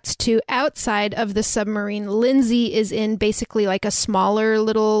it cuts to outside of the submarine. Lindsay is in basically like a smaller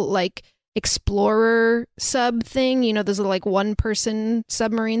little like explorer sub thing. You know, those are like one person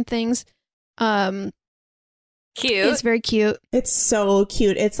submarine things. Cute. It's very cute. It's so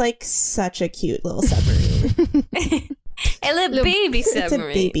cute. It's like such a cute little submarine. A little baby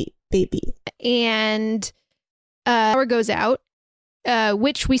submarine. It's a baby. And power goes out,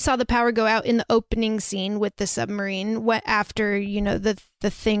 which we saw the power go out in the opening scene with the submarine. After, you know, the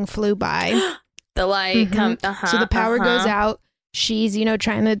thing flew by. The light So the power goes out. She's, you know,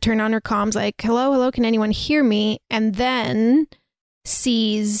 trying to turn on her comms like, hello, can anyone hear me? And then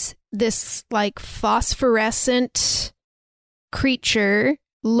sees this like phosphorescent creature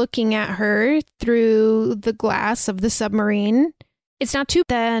looking at her through the glass of the submarine. It's not too,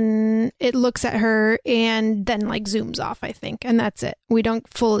 then it looks at her and then like zooms off, I think. And that's it. We don't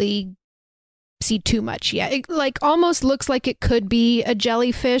fully see too much yet. It like almost looks like it could be a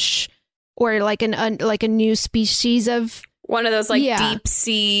jellyfish or like a new species of one of those like deep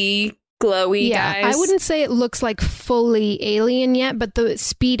sea glowy guys. I wouldn't say it looks like fully alien yet, but the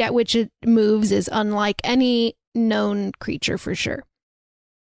speed at which it moves is unlike any known creature for sure.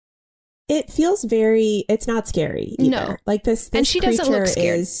 It feels it's not scary either. No. Like this and she doesn't look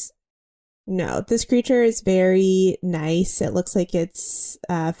scared. This creature is very nice. It looks like it's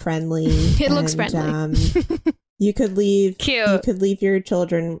friendly. It looks friendly. You could leave Cute. You could leave your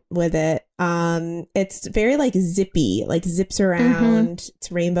children with it. It's very like zippy, like zips around.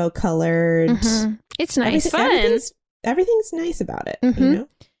 It's rainbow colored. It's nice. Fun. Everything's nice about it, you know?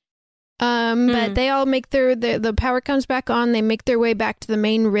 But they all make the power comes back on. They make their way back to the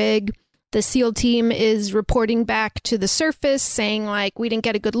main rig. The SEAL team is reporting back to the surface saying like, we didn't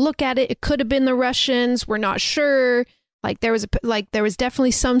get a good look at it. It could have been the Russians. We're not sure. Like there was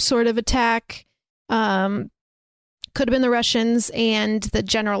definitely some sort of attack. Could have been the Russians, and the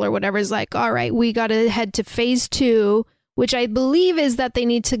general or whatever is like, all right, we got to head to phase 2, which I believe is that they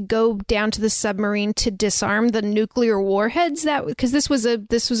need to go down to the submarine to disarm the nuclear warheads because this was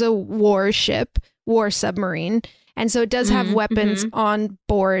a war submarine. And so it does have weapons on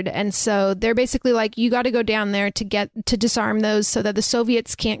board. And so they're basically like, you got to go down there to disarm those so that the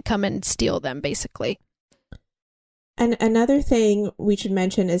Soviets can't come and steal them, basically. And another thing we should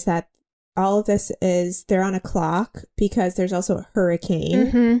mention is that all of this they're on a clock because there's also a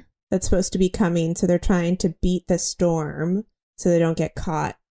hurricane that's supposed to be coming. So they're trying to beat the storm so they don't get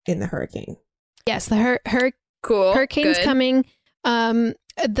caught in the hurricane. Yes, the hurricane's coming. The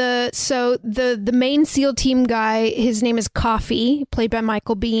main SEAL team guy, his name is Coffee, played by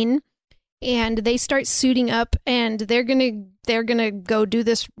Michael Biehn, and they start suiting up, and they're gonna go do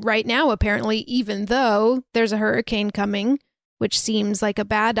this right now. Apparently, even though there's a hurricane coming, which seems like a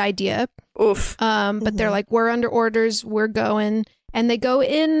bad idea. Oof. But they're like, we're under orders, we're going, and they go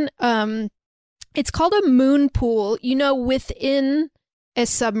in. It's called a moon pool. You know, within a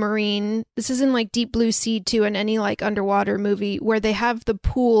submarine. This is in like Deep Blue Sea too, and any like underwater movie where they have the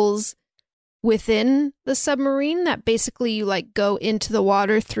pools within the submarine that basically you like go into the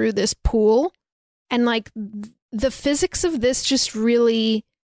water through this pool. And like the physics of this just really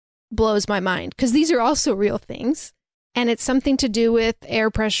blows my mind because these are also real things. And it's something to do with air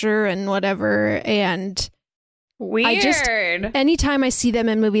pressure and whatever. And weird. Anytime I see them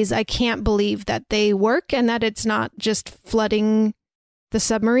in movies, I can't believe that they work and that it's not just flooding the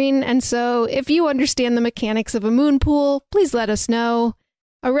submarine. And so if you understand the mechanics of a moon pool, please let us know.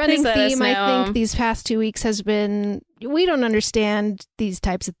 A running theme, I think, these past 2 weeks has been, we don't understand these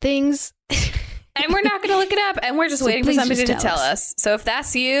types of things. And we're not going to look it up. And we're just waiting for somebody to tell us. So if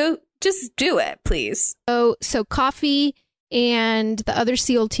that's you, just do it, please. So Coffee and the other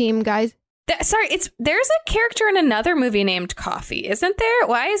SEAL team guys. There's a character in another movie named Coffee, isn't there?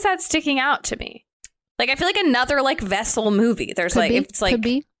 Why is that sticking out to me? Like, I feel like another like vessel movie. There's Could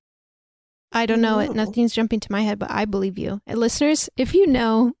be. I don't know it. Nothing's jumping to my head, but I believe you. And listeners, if you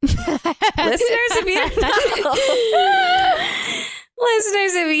know. Listeners,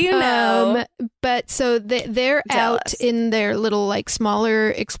 if you know. But so they're out in their little like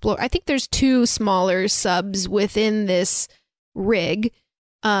smaller I think there's 2 smaller subs within this rig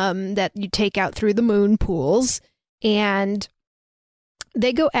that you take out through the moon pools. And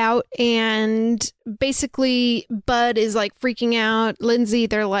they go out and basically Bud is like freaking out. Lindsay,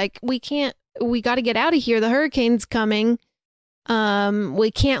 they're like, we got to get out of here. The hurricane's coming.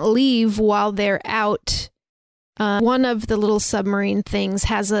 We can't leave while they're out. One of the little submarine things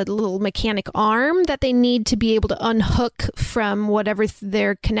has a little mechanic arm that they need to be able to unhook from whatever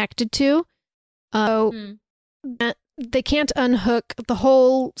they're connected to. They can't unhook. The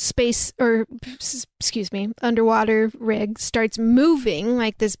whole underwater rig starts moving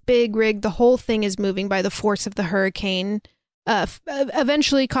like this big rig. The whole thing is moving by the force of the hurricane.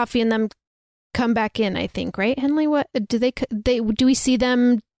 Eventually Coffee and them come back in, I think, right? Henley, what do do we see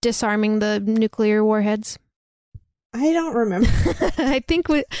them disarming the nuclear warheads? I don't remember. I think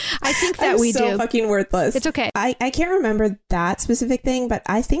that we do. So fucking worthless. It's okay. I can't remember that specific thing, but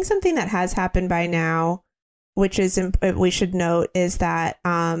I think something that has happened by now, which is we should note, is that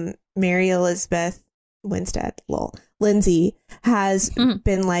Mary Elizabeth Winstead, Lindsay, has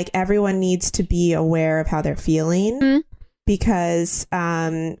been like, everyone needs to be aware of how they're feeling because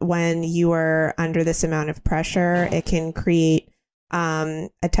when you are under this amount of pressure, it can create a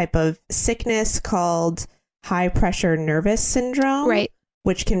type of sickness called high pressure nervous syndrome, right?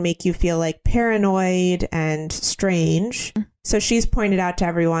 Which can make you feel like paranoid and strange. So she's pointed out to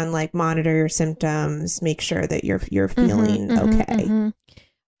everyone, like, monitor your symptoms, make sure that you're feeling okay.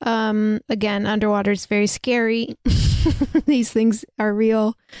 Again, underwater is very scary. These things are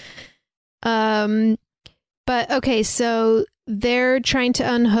real. But okay, so they're trying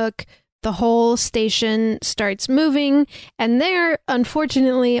to unhook. The whole station starts moving, and they're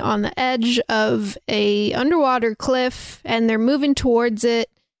unfortunately on the edge of a underwater cliff, and they're moving towards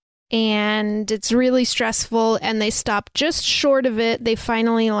it, and it's really stressful, and they stop just short of it. They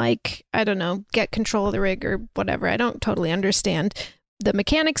finally, like, I don't know, get control of the rig or whatever. I don't totally understand the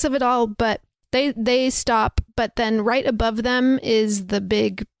mechanics of it all, but they stop. But then right above them is the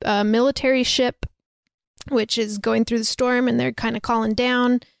big military ship, which is going through the storm, and they're kind of calling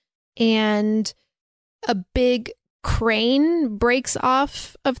down. And a big crane breaks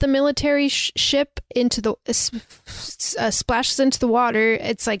off of the military ship into the splashes into the water.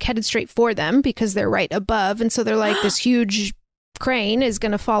 It's like headed straight for them because they're right above, and so they're like, this huge crane is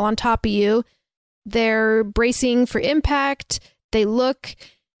going to fall on top of you. They're bracing for impact. They look,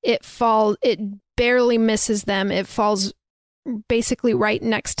 it barely misses them. It falls basically right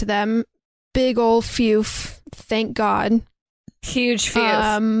next to them. Big old phew, thank God. Huge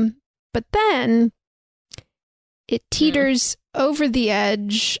phew. But then it teeters over the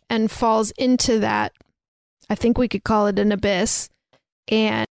edge and falls into that, I think we could call it an abyss.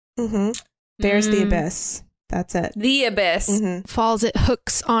 And there's the abyss. That's it. The abyss. Falls, it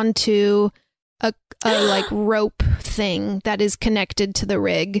hooks onto a like rope thing that is connected to the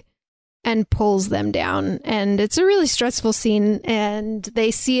rig and pulls them down. And it's a really stressful scene, and they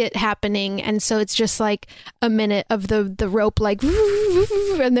see it happening, and so it's just like a minute of the rope like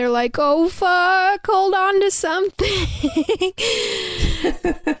and they're like, oh fuck, hold on to something.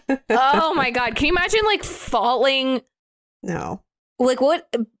 Oh my God, can you imagine like falling? No. Like what?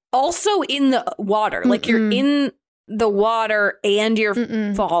 Also in the water, like you're in the water and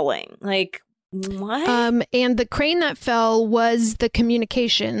you're falling, like what? And the crane that fell was the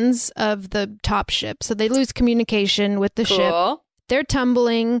communications of the top ship. So they lose communication with the ship. They're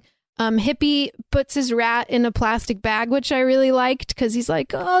tumbling. Hippie puts his rat in a plastic bag, which I really liked because he's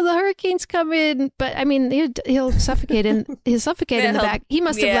like, "Oh, the hurricane's coming," but I mean, he'll suffocate in the bag. He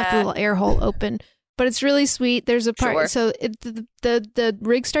must have left the little air hole open, but it's really sweet. There's a part, so the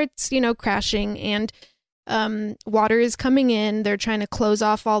rig starts, crashing, and water is coming in. They're trying to close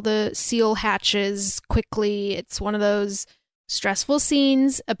off all the seal hatches quickly. It's one of those stressful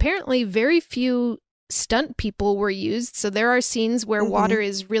scenes. Apparently, very few stunt people were used, so there are scenes where water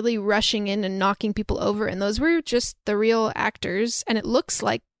is really rushing in and knocking people over, and those were just the real actors, and it looks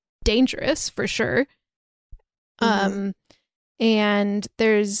like dangerous for sure. And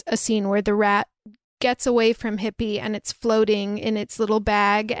there's a scene where the rat gets away from Hippie and it's floating in its little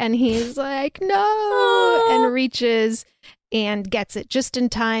bag, and he's like, no, and reaches and gets it just in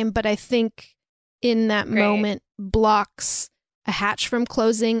time, but I think in that moment blocks a hatch from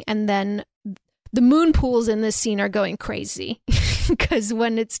closing, and then the moon pools in this scene are going crazy because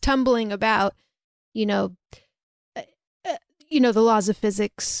when it's tumbling about, the laws of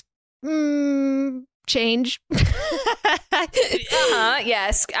physics change.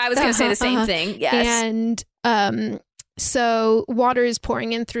 Yes, I was going to say the same thing. Yes, and so water is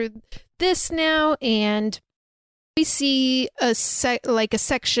pouring in through this now, and we see a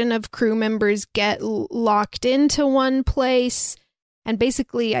section of crew members get locked into one place. And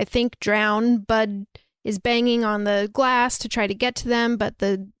basically, I think drown. Bud is banging on the glass to try to get to them, but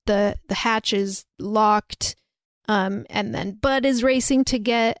the hatch is locked. And then Bud is racing to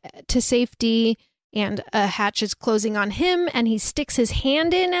get to safety, and a hatch is closing on him, and he sticks his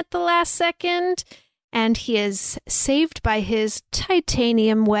hand in at the last second, and he is saved by his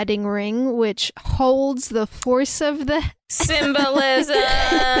titanium wedding ring, which holds the force of the symbolism.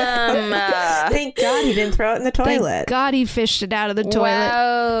 Thank God he didn't throw it in the toilet. Thank God he fished it out of the toilet.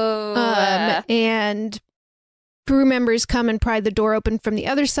 And crew members come and pry the door open from the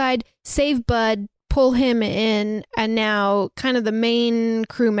other side, save Bud, pull him in, and now kind of the main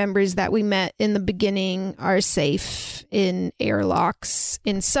crew members that we met in the beginning are safe in airlocks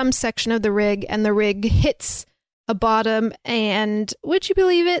in some section of the rig, and the rig hits a bottom, and would you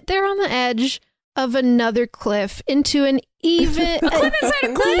believe it, they're on the edge of another cliff into an even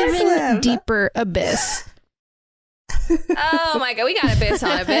deeper abyss. Oh my God, we got abyss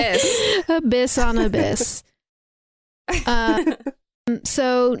on abyss. Abyss on abyss.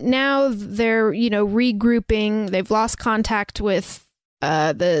 So now they're, regrouping. They've lost contact with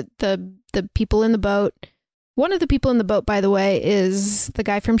the people in the boat. One of the people in the boat, by the way, is the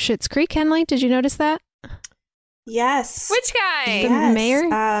guy from Schitt's Creek. Henley, did you notice that? Yes. Which guy? The mayor?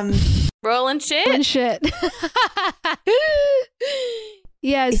 Roland Shit? Roland Shit.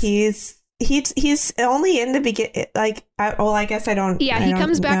 Yes. He's only in the beginning. I guess I don't. Yeah, he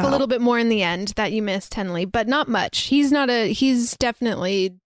comes back a little bit more in the end that you missed, Henley, but not much. He's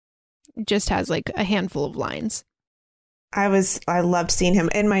definitely just has like a handful of lines. I loved seeing him.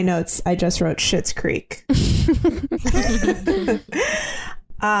 In my notes, I just wrote Schitt's Creek.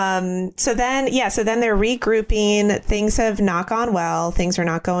 So then they're regrouping. Things have not gone well. Things are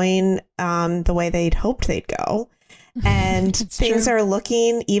not going the way they'd hoped they'd go. And things are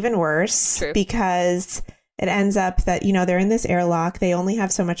looking even worse because it ends up that, they're in this airlock. They only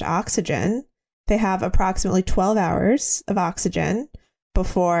have so much oxygen. They have approximately 12 hours of oxygen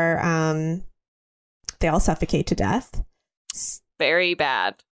before they all suffocate to death. Very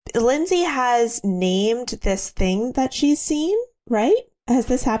bad. Lindsay has named this thing that she's seen, right? Has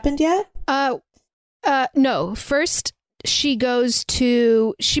this happened yet? No. First, she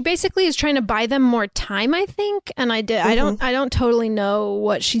basically is trying to buy them more time, I think. And I don't totally know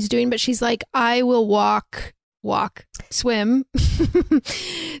what she's doing, but she's like, I will swim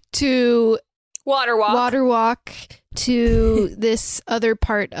to water walk to this other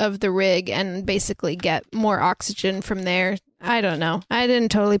part of the rig and basically get more oxygen from there. I don't know. I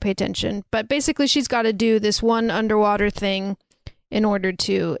didn't totally pay attention, but basically she's got to do this one underwater thing in order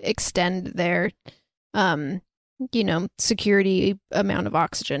to extend their, security amount of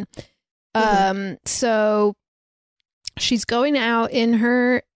oxygen. So she's going out in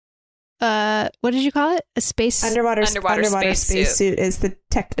her, what did you call it? A space underwater space suit is the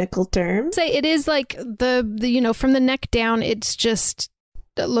technical term. Say it is like the from the neck down. It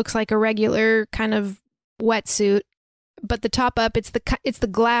looks like a regular kind of wetsuit, but the top up, it's the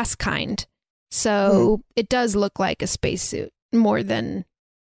glass kind. So it does look like a spacesuit more than,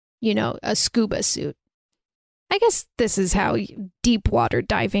 a scuba suit. I guess this is how deep water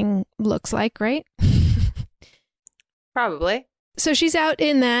diving looks like, right? Probably. So she's out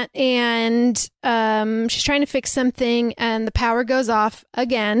in that, and she's trying to fix something, and the power goes off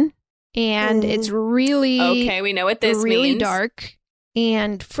again, and it's really okay. We know what this really means. dark.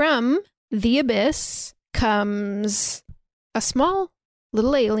 And from the abyss comes a small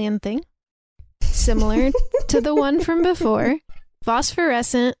little alien thing, similar to the one from before.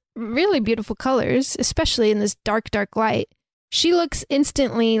 Phosphorescent, really beautiful colors, especially in this dark, dark light. She looks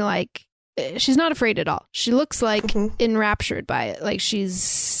instantly like she's not afraid at all. She looks like enraptured by it, like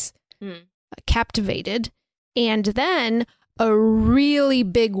she's captivated. And then a really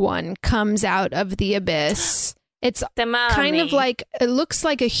big one comes out of the abyss. It's kind of like, it looks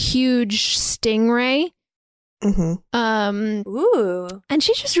like a huge stingray. Ooh. And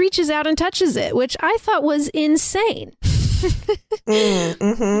she just reaches out and touches it, which I thought was insane.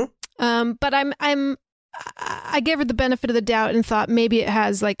 But I gave her the benefit of the doubt and thought maybe it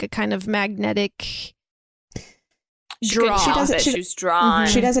has like a kind of magnetic draw. She's drawn.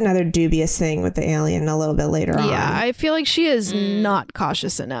 She does another dubious thing with the alien a little bit later on. Yeah, I feel like she is not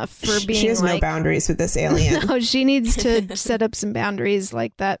cautious enough for being. She has like, no boundaries with this alien. No, she needs to set up some boundaries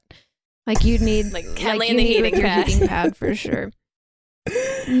like that. Like you'd need, like Kenley in the heating pad. Heating pad for sure.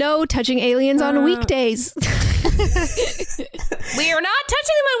 No touching aliens on weekdays. We are not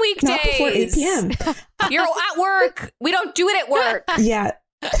touching them on weekdays. Not before 8 p.m. You're at work. We don't do it at work. Yeah.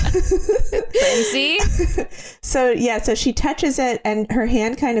 Lindsay? So she touches it and her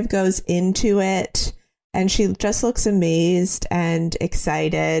hand kind of goes into it and she just looks amazed and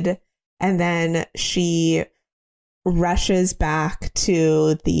excited. And then she rushes back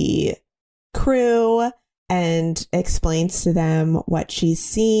to the crew and explains to them what she's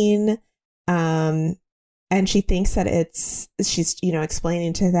seen. And she thinks that she's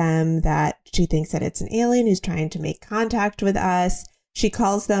explaining to them that she thinks that it's an alien who's trying to make contact with us. She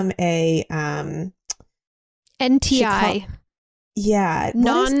calls them a NTI.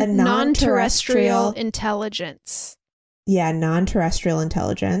 Non-terrestrial intelligence. Yeah, non-terrestrial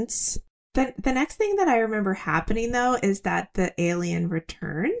intelligence. The next thing that I remember happening though is that the alien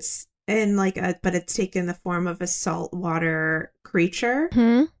returns in but it's taken the form of a saltwater creature.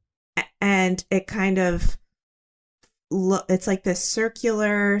 And it kind of it's like this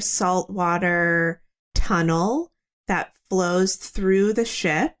circular saltwater tunnel that flows through the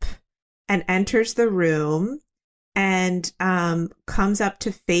ship and enters the room and comes up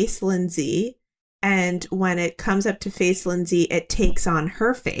to face Lindsay. And when it comes up to face Lindsay, it takes on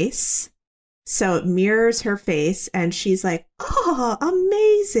her face. So it mirrors her face and she's like, oh,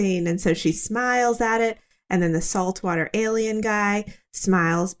 amazing. And so she smiles at it. And then the saltwater alien guy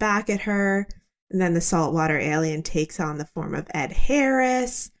smiles back at her. And then the saltwater alien takes on the form of Ed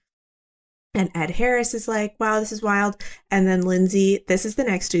Harris. And Ed Harris is like, wow, this is wild. And then Lindsay, this is the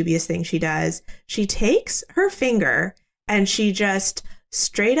next dubious thing she does. She takes her finger and she just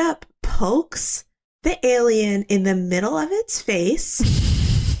straight up pokes the alien in the middle of its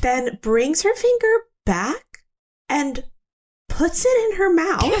face, then brings her finger back and puts it in her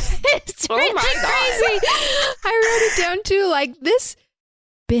mouth. It's really crazy. I wrote it down too, like this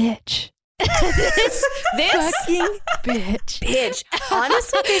bitch. this fucking bitch.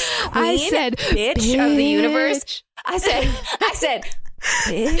 Honestly, this queen, I said, bitch of the universe. I said,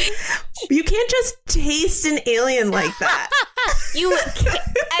 bitch. You can't just taste an alien like that. You can't.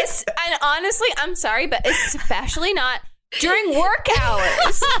 And honestly, I'm sorry, but especially not during work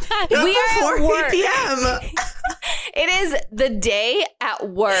hours. We are at work. 8 p.m. It is the day at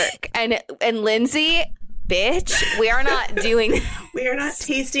work, and Lindsay. Bitch, we are not doing this. We are not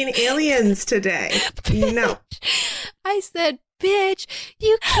tasting aliens today. Bitch. No. I said, bitch,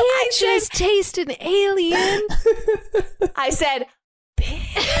 you can't just taste an alien. I said,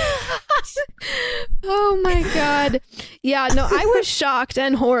 bitch. Oh my God. Yeah, no, I was shocked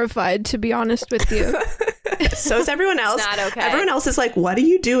and horrified, to be honest with you. So is everyone else. It's not okay. Everyone else is like, what are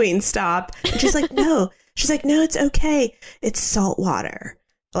you doing? Stop. And she's like, no. She's like, no, it's okay. It's salt water.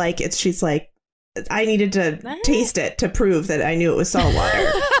 She's like, I needed to taste it to prove that I knew it was salt water.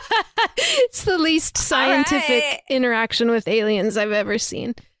 It's the least scientific interaction with aliens I've ever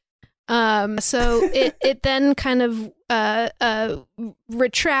seen. So it then kind of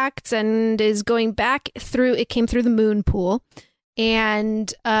retracts and is going back through. It came through the moon pool.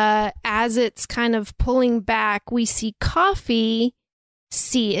 And as it's kind of pulling back, we see Coffee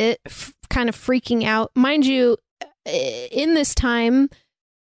see it kind of freaking out. Mind you, in this time,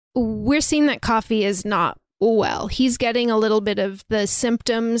 we're seeing that Coffee is not well. He's getting a little bit of the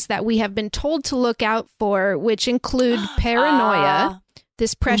symptoms that we have been told to look out for, which include paranoia.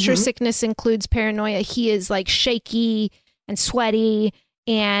 This pressure sickness includes paranoia. He is like shaky and sweaty.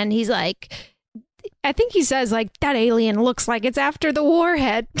 And he's like, I think he says like, that alien looks like it's after the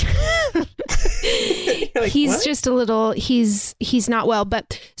warhead. Like, he's what? just a little. He's not well.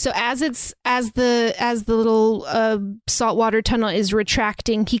 But so as the little saltwater tunnel is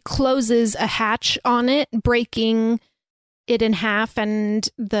retracting, he closes a hatch on it, breaking it in half, and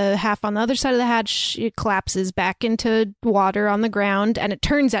the half on the other side of the hatch, it collapses back into water on the ground, and it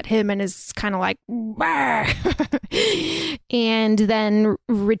turns at him and is kind of like and then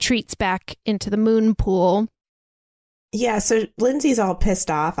retreats back into the moon pool. Yeah, so Lindsay's all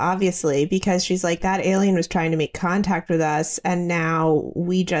pissed off, obviously, because she's like, that alien was trying to make contact with us, and now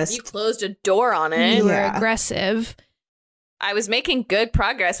we just... You closed a door on it. You were aggressive. I was making good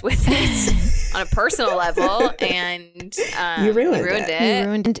progress with it on a personal level, and you ruined it. You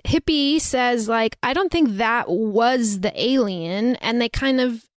ruined it. Hippie says, like, I don't think that was the alien, and they kind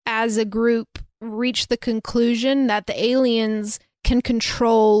of, as a group, reach the conclusion that the aliens can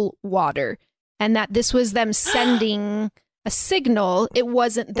control water. And that this was them sending a signal. It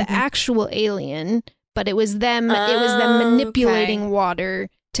wasn't the actual alien, but it was them. It was them manipulating water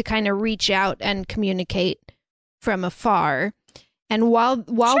to kind of reach out and communicate from afar. And while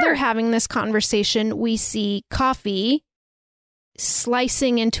they're having this conversation, we see Coffee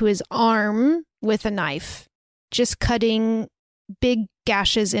slicing into his arm with a knife, just cutting big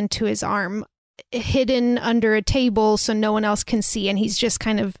gashes into his arm, hidden under a table so no one else can see. And he's just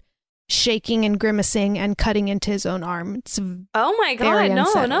kind of shaking and grimacing and cutting into his own arm. It's oh my god,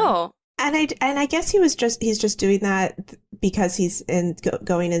 no. And I guess he's just doing that because he's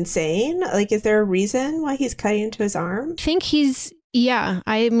going insane. Like, is there a reason why he's cutting into his arm? I think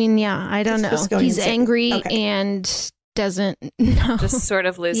I don't know. He's angry and doesn't know. Just sort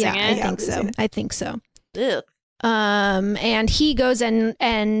of losing it. I think so. Ugh. And he goes and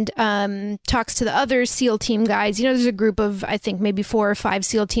talks to the other SEAL team guys. You know, there's a group of, I think, maybe 4 or 5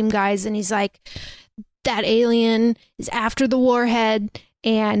 SEAL team guys. And he's like, that alien is after the warhead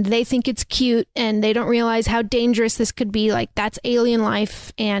and they think it's cute and they don't realize how dangerous this could be. Like, that's alien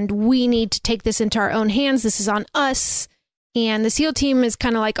life and we need to take this into our own hands. This is on us. And the SEAL team is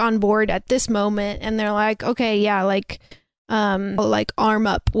kind of like on board at this moment. And they're like, okay, yeah, like arm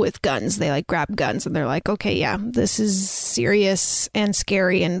up with guns. They like grab guns and they're like, okay, yeah, this is serious and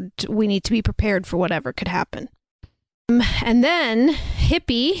scary and we need to be prepared for whatever could happen. And then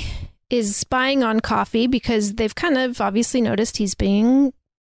Hippie is spying on Coffee because they've kind of obviously noticed he's being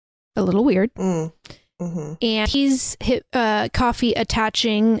a little weird. Mm-hmm. And he's Coffee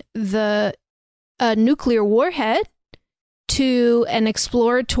attaching the nuclear warhead to an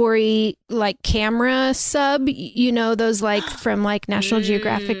exploratory like camera sub, you know, those like from like National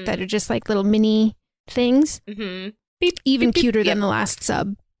Geographic that are just like little mini things. Mm-hmm. Beep, even beep, cuter than the last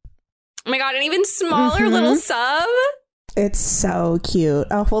sub. Oh my god, an even smaller little sub. It's so cute.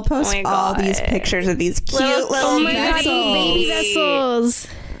 Oh, we'll post all these pictures of these cute little vessels. Baby vessels.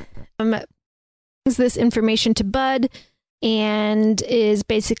 Brings this information to Bud and is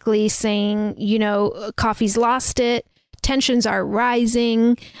basically saying, you know, Coffee's lost it. Tensions are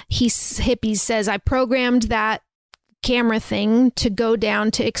rising. Hippie says, I programmed that camera thing to go down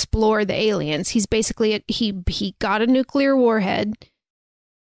to explore the aliens. He's basically, he got a nuclear warhead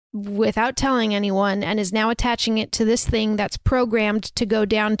without telling anyone and is now attaching it to this thing that's programmed to go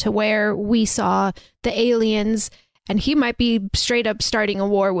down to where we saw the aliens. And he might be straight up starting a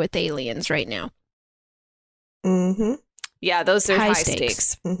war with aliens right now. Mm-hmm. Yeah, those are high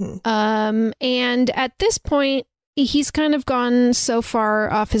stakes. Mm-hmm. And at this point, he's kind of gone so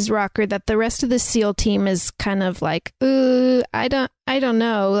far off his rocker that the rest of the SEAL team is kind of like, I don't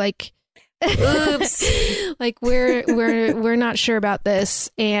know, like, oops, like we're not sure about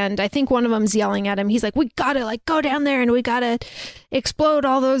this. And I think one of them's yelling at him. He's like, we gotta like go down there and we gotta explode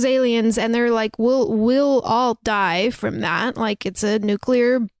all those aliens. And they're like, we'll all die from that. Like, it's a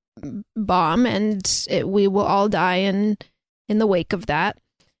nuclear bomb and we will all die in the wake of that.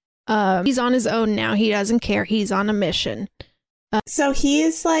 He's on his own now. He doesn't care. He's on a mission. So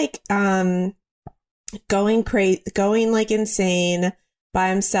he's like going like insane by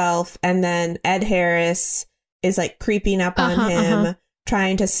himself, and then Ed Harris is like creeping up on him,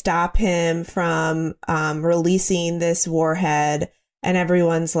 trying to stop him from releasing this warhead, and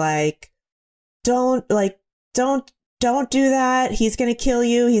everyone's like, don't do that. He's gonna kill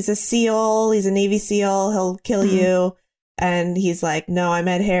you. He's a SEAL. He's a Navy SEAL. He'll kill you. And he's like, no, I'm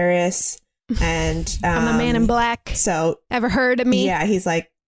Ed Harris. And I'm the man in black. So ever heard of me? Yeah, he's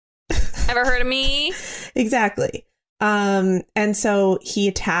like, ever heard of me? Exactly. And so he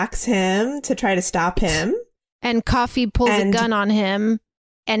attacks him to try to stop him. And Coffee pulls a gun on him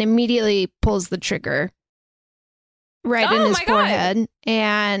and immediately pulls the trigger. right in his my God. forehead,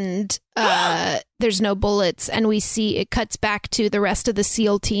 and there's no bullets, and we see it cuts back to the rest of the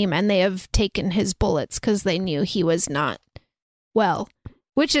SEAL team, and they have taken his bullets because they knew he was not well,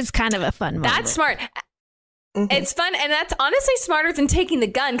 which is kind of a fun moment. That's smart. It's fun, and that's honestly smarter than taking the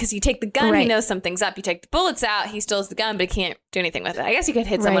gun, because you take the gun, he knows something's up. You take the bullets out, he steals the gun, but he can't do anything with it. I guess you could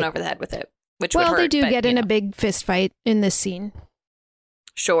hit someone over the head with it, which would hurt. Well, they do get in a big fist fight in this scene.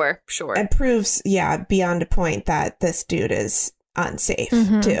 Sure. It proves, beyond a point that this dude is unsafe,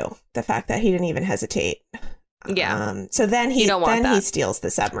 too. The fact that he didn't even hesitate. Yeah. So then he steals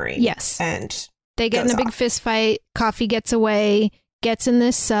the submarine. Yes. And they get in a big fist fight. Coffee gets away, gets in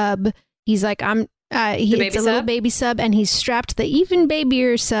this sub. He's like, it's a little baby sub, and he's strapped the even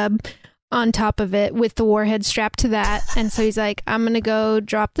babier sub on top of it with the warhead strapped to that. And so he's like, I'm going to go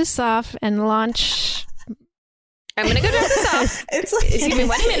drop this off and launch. I'm going to go drop this off. It's like, give me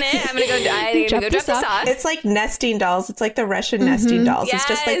 1 minute. I'm going to go drop this off. It's like nesting dolls. It's like the Russian nesting dolls. Yes,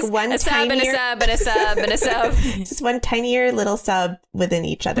 it's just like one a sub and a sub and a sub and a sub. Just one tinier little sub within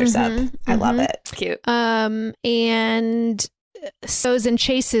each other sub. I love it. Cute. And goes and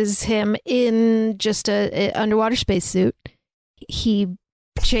chases him in just a underwater spacesuit. He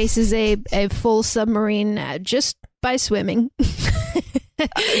chases a full submarine just by swimming.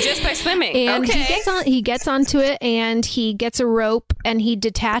 Just by swimming. And okay. he gets onto it, and he gets a rope, and he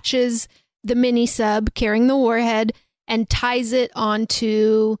detaches the mini sub carrying the warhead and ties it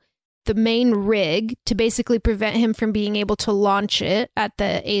onto the main rig to basically prevent him from being able to launch it at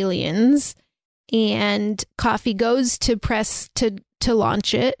the aliens. And Coffee goes to press to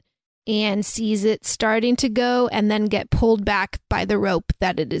launch it and sees it starting to go and then get pulled back by the rope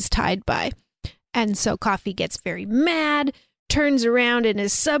that it is tied by. And so Coffee gets very mad, turns around in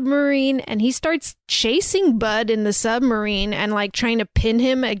his submarine, and he starts chasing Bud in the submarine and like trying to pin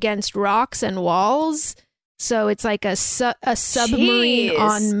him against rocks and walls. So it's like a submarine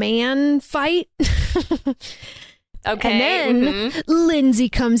on man fight. Okay. And then Lindsay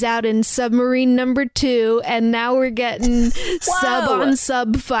comes out in submarine number 2, and now we're getting sub on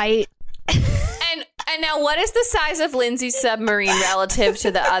sub fight. And now, what is the size of Lindsay's submarine relative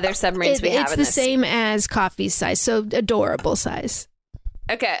to the other submarines we have? It's the same as Coffee's size, so adorable size.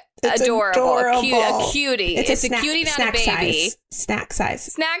 Okay, it's adorable. A cutie. It's a cutie, not a baby. Snack size.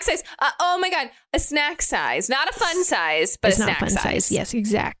 Snack size. Oh my God, a snack size, not a fun size, but it's a snack not fun size. Yes,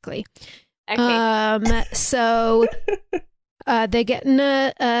 exactly. Okay. So they get in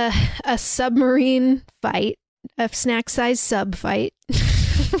a submarine fight, a snack size sub fight.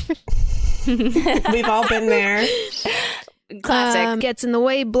 We've all been there. Classic. Gets in the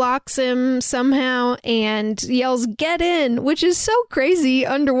way, blocks him somehow, and yells, "Get in!" Which is so crazy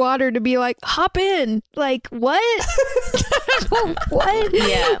underwater to be like, hop in. Like, what? What?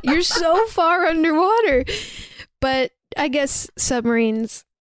 Yeah. You're so far underwater. But I guess submarines,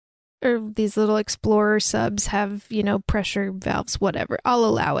 or these little explorer subs, have, pressure valves, whatever. I'll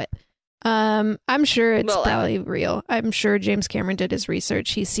allow it. I'm sure it's probably real. I'm sure James Cameron did his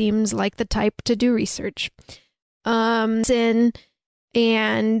research. He seems like the type to do research. And then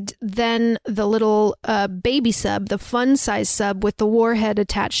the little baby sub, the fun size sub with the warhead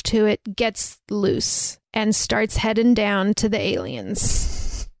attached to it, gets loose and starts heading down to the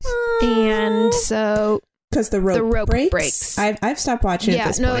aliens. And so because the rope breaks. I've stopped watching at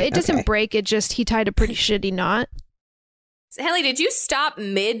this point. No, it doesn't break. It just, he tied a pretty shitty knot. Haley, did you stop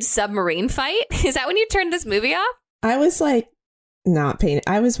mid submarine fight? Is that when you turned this movie off? I was like not paying.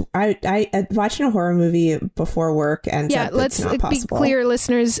 I watching a horror movie before work, and said let's not be clear,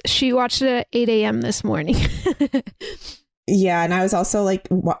 listeners. She watched it at 8 a.m. this morning. Yeah, and I was also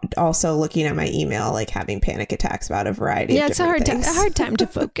looking at my email, like having panic attacks about a variety. of different things. a hard time to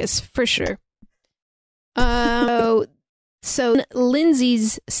focus for sure. So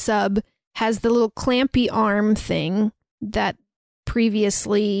Lindsay's sub has the little clampy arm thing that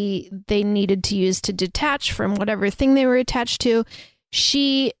previously they needed to use to detach from whatever thing they were attached to.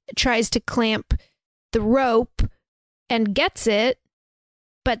 She tries to clamp the rope and gets it,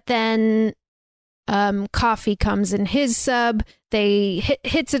 but then Coffee comes in his sub. They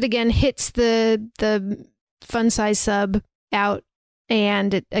hits it again, hits the fun size sub out,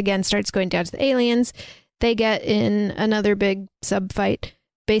 and it again starts going down to the aliens. They get in another big sub fight.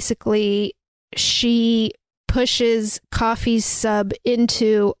 Basically, she pushes Coffee's sub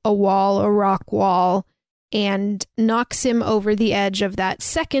into a rock wall, and knocks him over the edge of that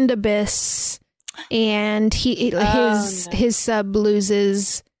second abyss. And his sub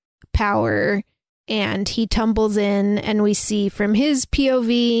loses power, and he tumbles in, and we see from his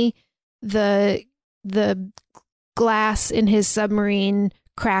POV the glass in his submarine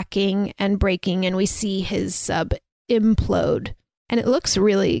cracking and breaking, and we see his sub implode. And it looks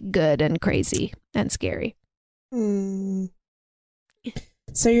really good and crazy and scary.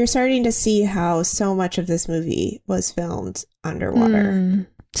 So you're starting to see how so much of this movie was filmed underwater.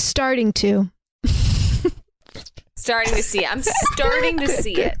 Starting to. Starting to see it. I'm starting to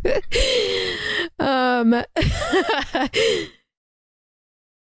see it.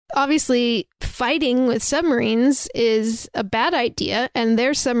 Obviously, fighting with submarines is a bad idea, and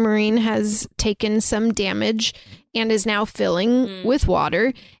their submarine has taken some damage and is now filling with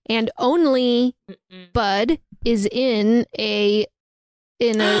water, and only Bud is in a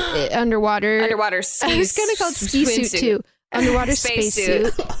underwater ski. I was gonna call it ski suit too. Underwater space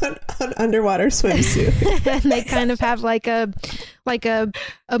suit. An underwater swimsuit. And they kind of have like a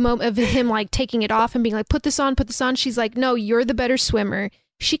moment of him like taking it off and being like, put this on. She's like, no, you're the better swimmer.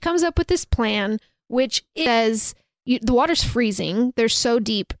 She comes up with this plan, which says the water's freezing. They're so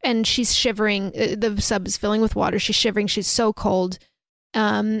deep, and she's shivering. The sub is filling with water. She's shivering. She's so cold.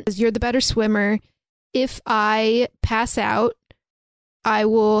 You're the better swimmer. If I pass out, I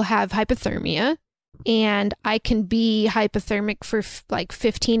will have hypothermia, and I can be hypothermic for like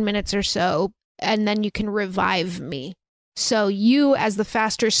 15 minutes or so, and then you can revive me. So you, as the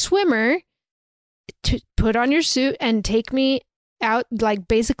faster swimmer, put on your suit and take me out, like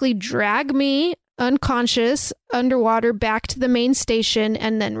basically drag me unconscious underwater back to the main station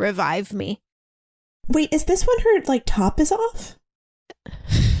and then revive me. Wait, is this when her like top is off?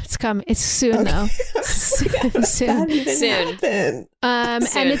 It's coming. It's soon though. Soon.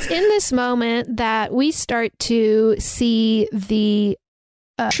 And it's in this moment that we start to see the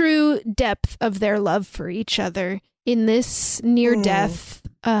true depth of their love for each other in this near death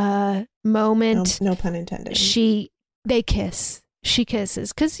moment. No pun intended. They kiss. She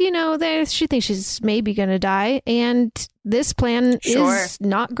kisses because, she thinks she's maybe going to die. And this plan is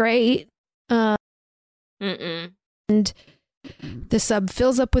not great. And the sub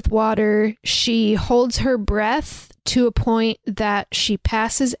fills up with water. She holds her breath to a point that she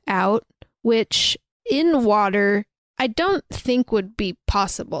passes out, which in water, I don't think would be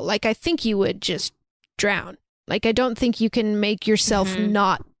possible. Like, I think you would just drown. Like, I don't think you can make yourself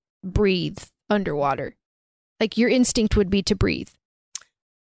not breathe underwater. Like, your instinct would be to breathe.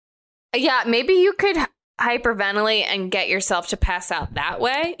 Yeah, maybe you could hyperventilate and get yourself to pass out that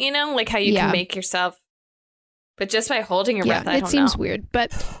way, like how you can make yourself. But just by holding your breath, I don't know. It seems weird,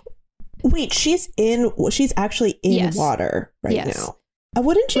 but... Wait, she's actually in water now.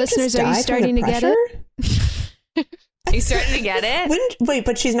 Wouldn't you Listeners, just die are you starting from the to pressure? get it? Are you starting to get it? Wait,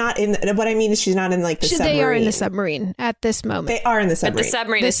 but she's not in... What I mean is she's not in like the submarine. They are in the submarine at this moment. They are in the submarine. But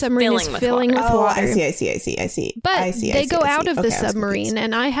the submarine is filling with water. Oh, water. I see. But they go out of the submarine,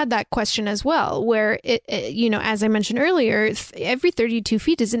 and I had that question as well, where, as I mentioned earlier, every 32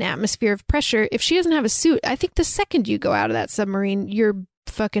 feet is an atmosphere of pressure. If she doesn't have a suit, I think the second you go out of that submarine, your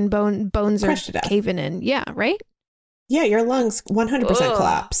fucking bones are caving in. Yeah, right? Yeah, your lungs 100%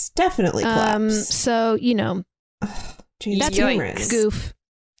 collapse. Definitely collapse. So, James, that's a goof.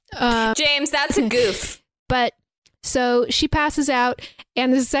 James, that's a goof. But so she passes out,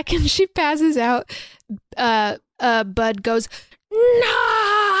 and the second she passes out, Bud goes,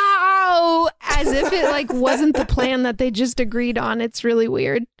 "No!" as if it wasn't the plan that they just agreed on. It's really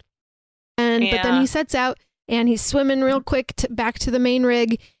weird. But then he sets out, and he's swimming real quick back to the main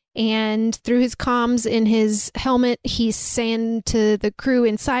rig. And through his comms in his helmet, he's saying to the crew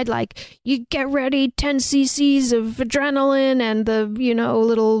inside, like, you get ready, 10 cc's of adrenaline and the,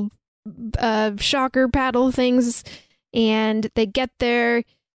 little shocker paddle things. And they get there.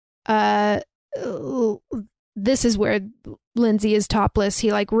 This is where Lindsay is topless.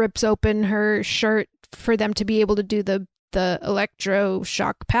 He rips open her shirt for them to be able to do the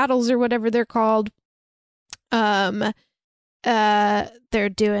electroshock paddles or whatever they're called. They're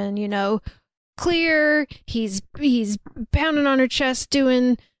doing, clear. He's pounding on her chest,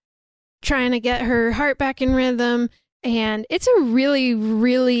 trying to get her heart back in rhythm. And it's a really,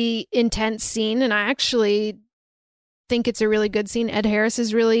 really intense scene. And I actually think it's a really good scene. Ed Harris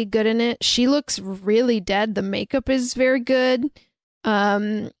is really good in it. She looks really dead. The makeup is very good.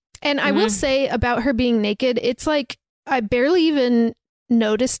 And I will say about her being naked, it's like I barely even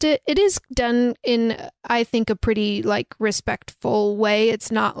noticed it. It is done in, I think, a pretty respectful way.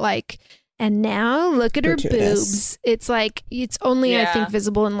 It's not and now look at her boobs. It's it's only I think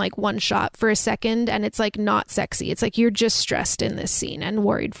visible in one shot for a second, and it's not sexy. It's you're just stressed in this scene and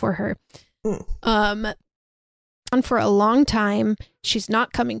worried for her. On for a long time, she's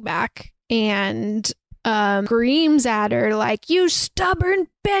not coming back, and screams at her you stubborn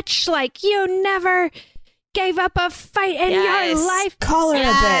bitch, gave up a fight in your life. Call her a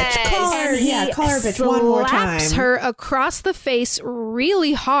bitch. Call her, call her a bitch one more time. Slaps her across the face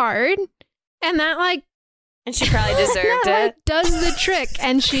really hard, and that like, and she probably deserved it. Like, does the trick,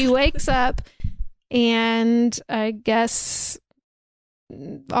 and she wakes up, and I guess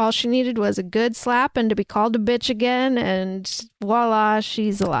all she needed was a good slap and to be called a bitch again, and voila,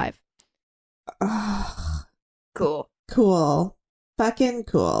 she's alive. Cool. Fucking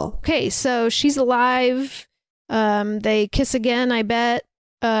cool. Okay, so she's alive. They kiss again, I bet.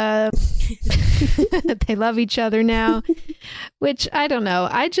 They love each other now, which I don't know.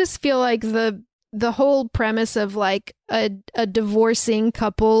 I just feel like the whole premise of like a divorcing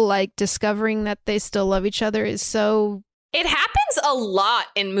couple like discovering that they still love each other is so. It happens a lot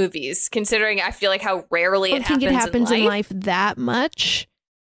in movies, considering I feel like how rarely it happens in life. I don't think it happens in life that much.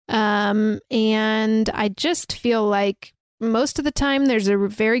 And I just feel like most of the time there's a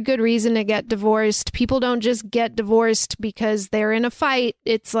very good reason to get divorced. People don't just get divorced because they're in a fight.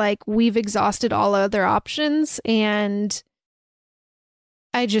 It's like we've exhausted all other options, and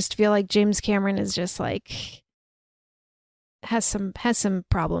I just feel like James Cameron is just like has some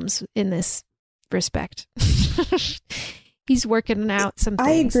problems in this respect. He's working out some things.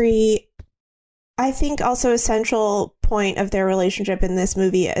 I agree. I think also a central point of their relationship in this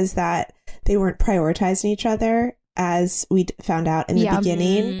movie is that they weren't prioritizing each other, as we found out in the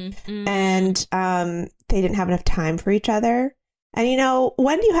beginning. Mm-hmm. And they didn't have enough time for each other. And, you know,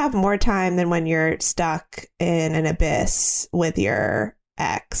 when do you have more time than when you're stuck in an abyss with your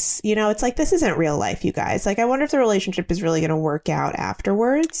ex? You know, it's like, this isn't real life, you guys. Like, I wonder if the relationship is really going to work out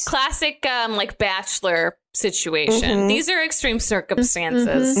afterwards. Classic, like, Bachelor situation. Mm-hmm. These are extreme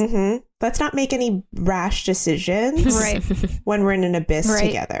circumstances. Mm-hmm. Mm-hmm. Let's not make any rash decisions right. when we're in an abyss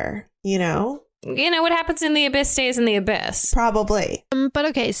together, you know? You know, what happens in the abyss stays in the abyss. Probably. But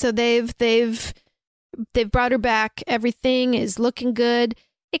okay, so they've brought her back. Everything is looking good,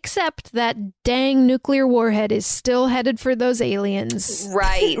 except that dang nuclear warhead is still headed for those aliens.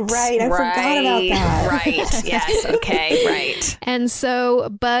 Right. Right. I forgot about that. Right. Yes. Okay. Right. And so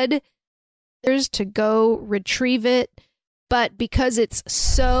Bud there's to go retrieve it, but because it's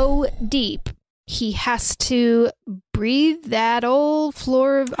so deep, he has to breathe that old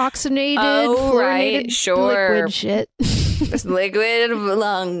fluoride-oxygenated, fluorinated liquid shit. This liquid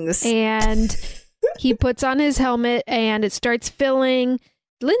lungs. And he puts on his helmet and it starts filling.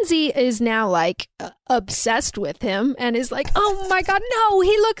 Lindsay is now like obsessed with him and is like, oh my God, no,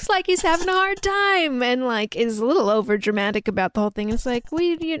 he looks like he's having a hard time. And like is a little over dramatic about the whole thing. It's like,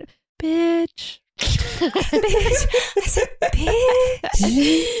 bitch. Bitch. I said,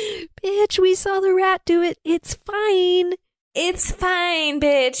 bitch. Bitch, we saw the rat do it. It's fine. It's fine,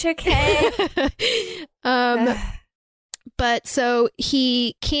 bitch. Okay. But so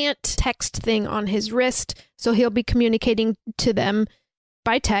he can't text thing on his wrist, so he'll be communicating to them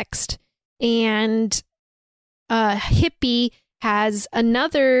by text. And Hippie has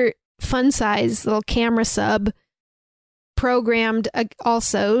another fun size little camera sub programmed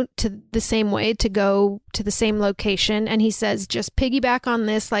also to the same way to go to the same location. And he says, just piggyback on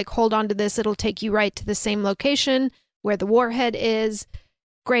this, like hold on to this. It'll take you right to the same location where the warhead is.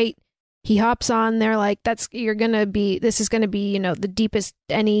 Great. He hops on. They're like, this is going to be, the deepest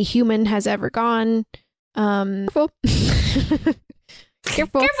any human has ever gone. Careful.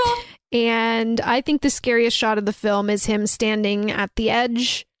 Careful. And I think the scariest shot of the film is him standing at the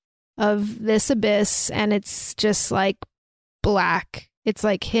edge of this abyss. And it's just like black. It's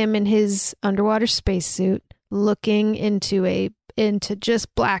like him in his underwater spacesuit looking into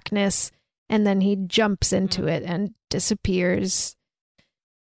just blackness. And then he jumps into it and disappears.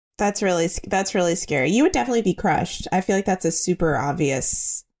 That's really scary. You would definitely be crushed. I feel like that's a super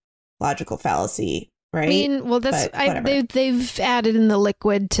obvious logical fallacy, right? I mean, well, they've added in the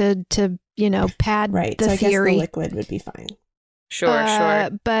liquid to pad right. the so I theory. Guess the liquid would be fine. Sure.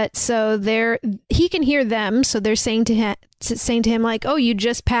 But so he can hear them, so they're saying to him like, "Oh, you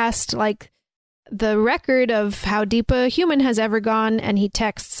just passed like the record of how deep a human has ever gone," and he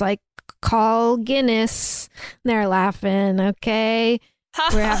texts like, "Call Guinness." And they're laughing. Okay.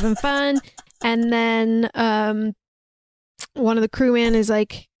 We're having fun. And then one of the crewmen is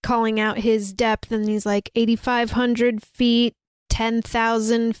like calling out his depth, and he's like 8,500 feet,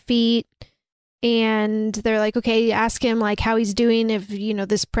 10,000 feet. And they're like, okay, ask him like how he's doing, if,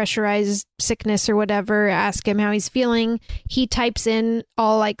 this pressurized sickness or whatever, ask him how he's feeling. He types in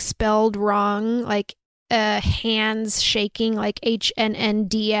all like spelled wrong, like hands shaking, like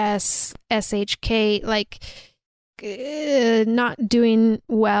HNNDS, SHK, like not doing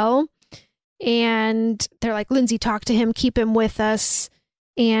well. And they're like, Lindsay, talk to him, keep him with us.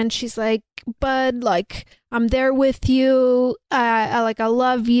 And she's like, Bud, like, I'm there with you. I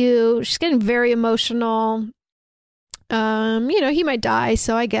love you. She's getting very emotional. He might die,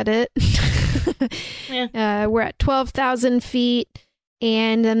 so I get it. Yeah. We're at 12,000 feet,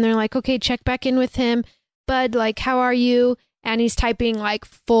 and then they're like, okay, check back in with him. Bud, like, how are you? And he's typing like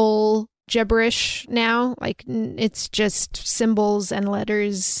full gibberish now. Like, it's just symbols and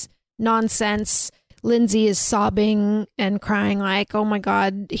letters, nonsense. Lindsay is sobbing and crying like, oh my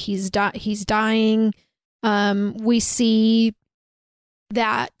God, he's dying. We see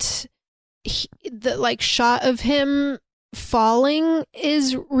that the shot of him falling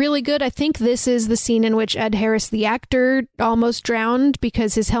is really good. I think this is the scene in which Ed Harris, the actor, almost drowned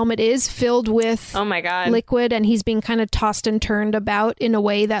because his helmet is filled with liquid, and he's being kind of tossed and turned about in a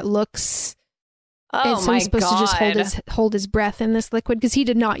way that looks. So he's supposed to just hold his breath in this liquid, because he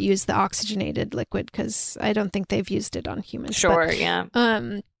did not use the oxygenated liquid, because I don't think they've used it on humans.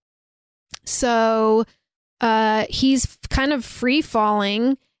 So he's kind of free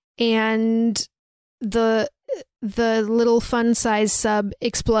falling, and the little fun size sub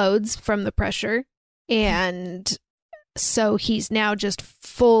explodes from the pressure, and so he's now just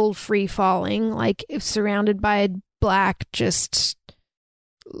full free falling, like surrounded by black, just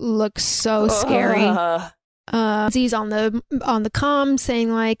looks so scary. He's on the comm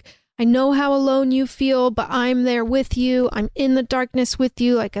saying like, I know how alone you feel, but I'm there with you. I'm in the darkness with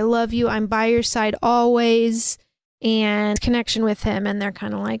you. Like, I love you. I'm by your side always. And connection with him. And they're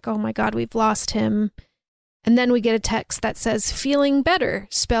kind of like, oh my God, we've lost him. And then we get a text that says feeling better,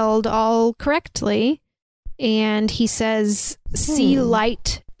 spelled all correctly. And he says, see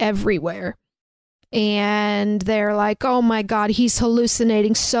light everywhere. And they're like, oh my God, he's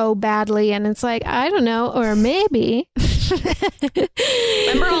hallucinating so badly. And it's like, I don't know, or maybe.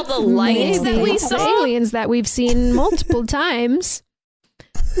 Remember all the lights that we saw? Aliens that we've seen multiple times.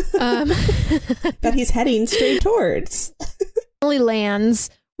 That he's heading straight towards. Only lands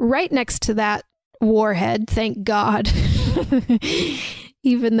right next to that warhead, thank God.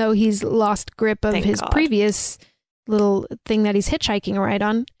 Even though he's lost grip of his previous little thing that he's hitchhiking a ride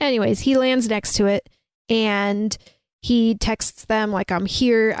on. Anyways, he lands next to it, and he texts them like, I'm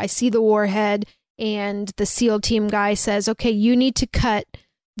here, I see the warhead. And the SEAL team guy says, okay, you need to cut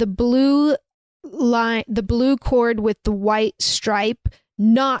the blue line, the blue cord with the white stripe,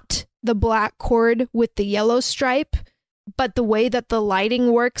 not the black cord with the yellow stripe. But the way that the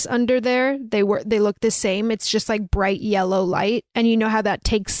lighting works under there, they look the same. It's just like bright yellow light. And you know how that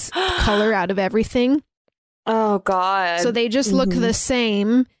takes color out of everything? Oh, God. So they just look the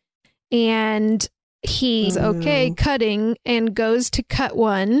same. And he's cutting, and goes to cut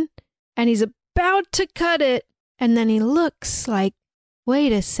one. And he's about to cut it. And then he looks like,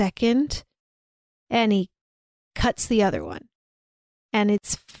 wait a second. And he cuts the other one. And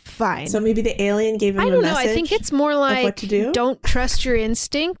it's fine. So maybe the alien gave him I don't know. I think it's more like, what to do? Don't trust your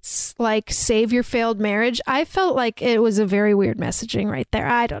instincts, like save your failed marriage. I felt like it was a very weird messaging right there.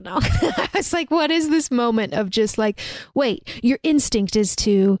 I don't know. I was like, what is this moment of just like, wait, your instinct is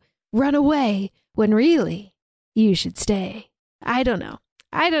to run away when really you should stay. I don't know.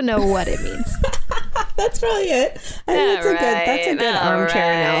 I don't know what it means. That's probably it. I think that's a good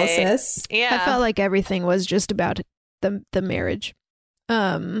armchair analysis. Yeah. I felt like everything was just about the marriage.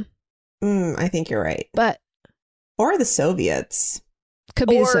 I think you're right. Or the Soviets. Could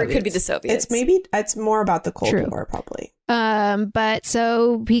be the Soviets. It's more about the Cold War, probably. But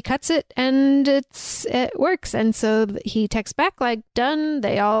so he cuts it, and it works. And so he texts back like, done.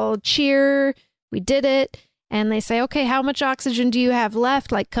 They all cheer. We did it. And they say, okay, how much oxygen do you have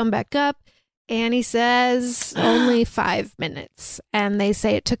left? Like, come back up. And he says only 5 minutes. And they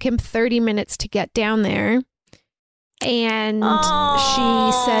say it took him 30 minutes to get down there. And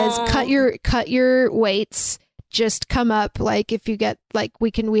she says, cut your weights, just come up. Like, if you get, like,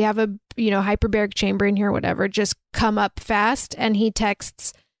 we have a, hyperbaric chamber in here, whatever, just come up fast. And he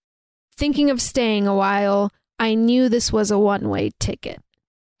texts, thinking of staying a while. I knew this was a one-way ticket.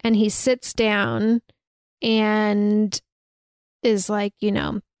 And he sits down and is like,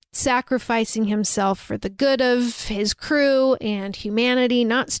 sacrificing himself for the good of his crew and humanity,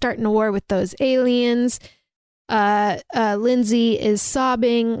 not starting a war with those aliens. Lindsay is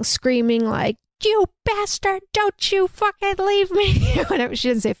sobbing, screaming like, you bastard, don't you fucking leave me. Whatever. She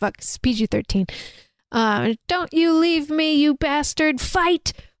doesn't say fuck, it's PG-13. Don't you leave me, you bastard.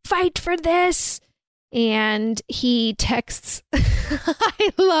 Fight for this. And he texts,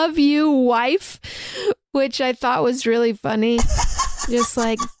 I love you, wife, which I thought was really funny. Just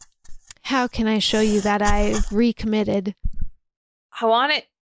like, how can I show you that I've recommitted? I want her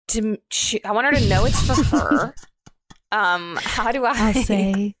to know it's for her. How do I'll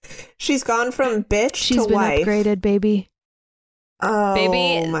say She's gone from bitch she's to been wife. upgraded, baby. Oh,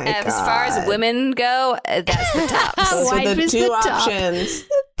 baby, my as God. far as women go, that's the top. Those Wife are the is two the top. options.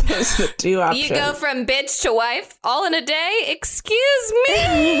 Those are the two options. You go from bitch to wife all in a day? Excuse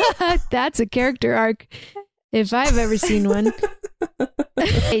me? That's a character arc if I've ever seen one.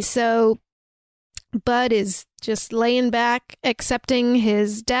 Okay, so Bud is just laying back, accepting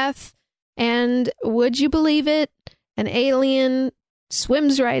his death, and would you believe it? An alien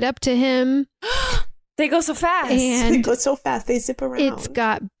swims right up to him. They go so fast. And they go so fast, they zip around. it's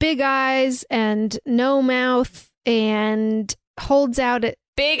got big eyes and no mouth and holds out it.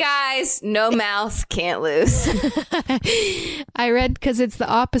 Big eyes, no mouth, can't lose. I read because it's the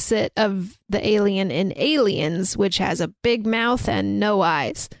opposite of the alien in Aliens, which has a big mouth and no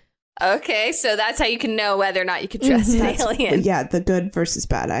eyes. Okay, so that's how you can know whether or not you can trust an alien. Yeah, the good versus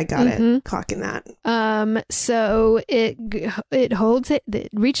bad. I got it. Clocking that. So it holds it, it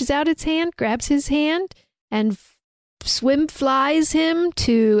reaches out its hand, grabs his hand, and flies him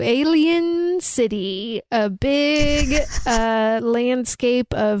to Alien City, a big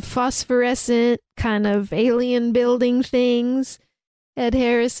landscape of phosphorescent kind of alien building things. Ed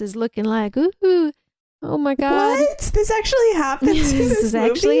Harris is looking like, ooh, oh my God. What? This actually happens in this movie?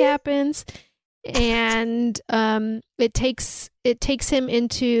 Actually happens. And it takes him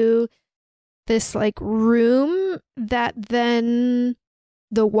into this like room that then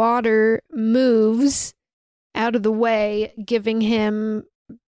the water moves out of the way, giving him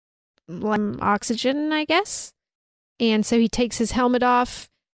oxygen, I guess. And so he takes his helmet off.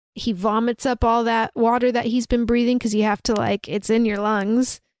 He vomits up all that water that he's been breathing because you have to, like, it's in your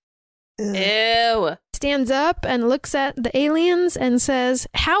lungs. Ew. Stands up and looks at the aliens and says,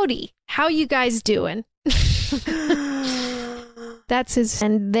 "Howdy, how you guys doing?" That's his.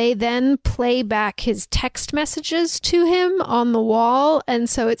 And they then play back his text messages to him on the wall. And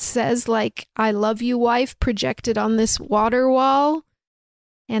so it says, like, "I love you, wife," projected on this water wall.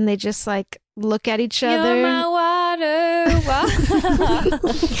 And they just, like, look at each other. You're my water.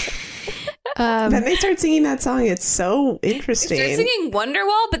 Then they start singing that song. It's so interesting. They're singing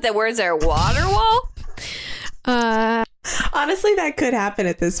Wonderwall, but the words are Waterwall? Honestly, that could happen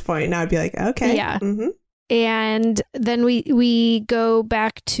at this point. And I'd be like, okay. Yeah. Mm-hmm. And then we go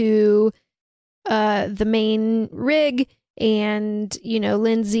back to the main rig, and, you know,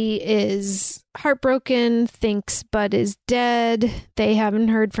 Lindsay is heartbroken, thinks Bud is dead. They haven't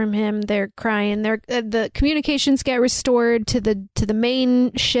heard from him. They're crying. The communications get restored to the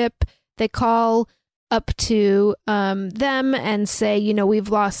main ship. They call up to them and say, you know, we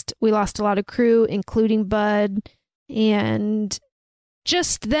lost a lot of crew, including Bud. And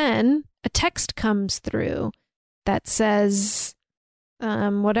just then, a text comes through that says,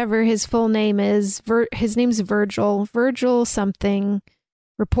 whatever his full name is, his name's Virgil something,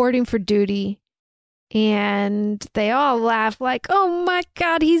 reporting for duty. And they all laugh like, "Oh my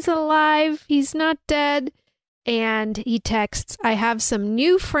God, he's alive. He's not dead." And he texts, "I have some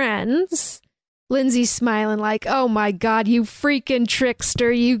new friends." Lindsay's smiling like, "Oh my God, you freaking trickster,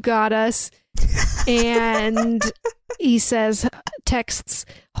 you got us." And he texts,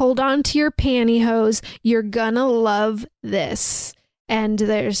 "Hold on to your pantyhose. You're gonna love this." And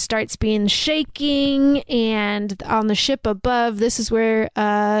there starts being shaking, and on the ship above, this is where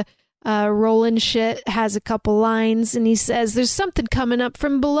Roland Shit has a couple lines, and he says, "There's something coming up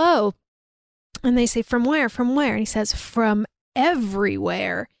from below." And they say, "From where? From where?" And he says, "From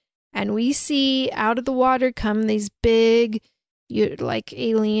everywhere." And we see out of the water come these big, like,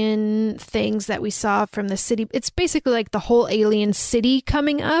 alien things that we saw from the city. It's basically like the whole alien city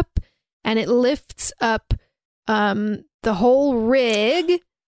coming up, and it lifts up the whole rig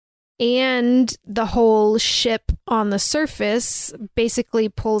and the whole ship on the surface, basically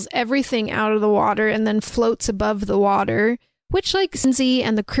pulls everything out of the water and then floats above the water, which, like, Lindsay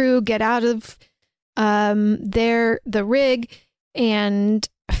and the crew get out of the rig, and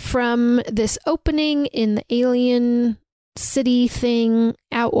from this opening in the alien city thing,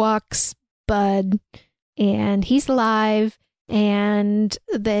 out walks Bud, and he's alive, and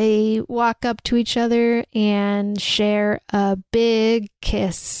they walk up to each other and share a big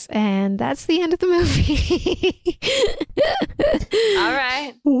kiss, and that's the end of the movie. All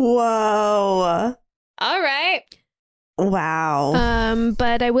right. Whoa. All right. Wow.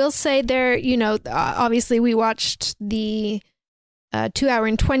 But I will say there, you know, obviously we watched the 2 hour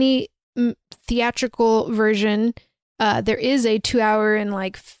and 20 theatrical version. There is a 2 hour and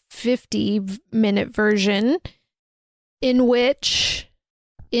like 50-minute version in which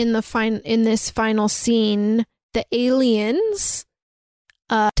in this final scene, the aliens,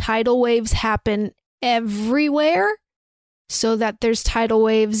 tidal waves happen everywhere. so that there's tidal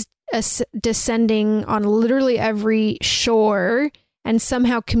waves descending on literally every shore and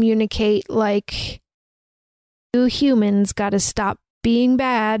somehow communicate like, you humans got to stop being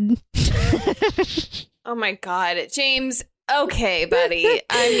bad. Oh my God, James. Okay, buddy.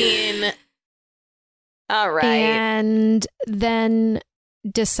 I mean, all right. And then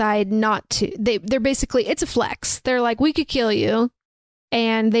decide not to. They're basically, it's a flex. They're like, we could kill you.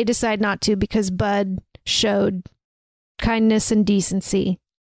 And they decide not to because Bud showed kindness and decency.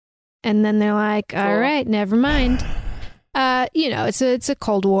 And then they're like, all right, never mind. It's a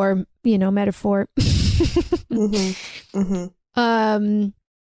Cold War, metaphor.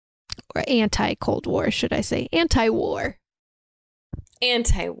 Or anti-Cold War, should I say? Anti-war.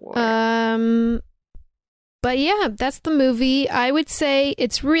 Anti-war. But yeah, that's the movie. I would say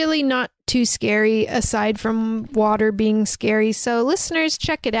it's really not too scary aside from water being scary. So listeners,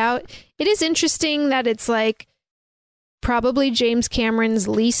 check it out. It is interesting that it's like probably James Cameron's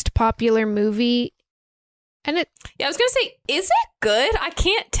least popular movie. And I was going to say, is it good? I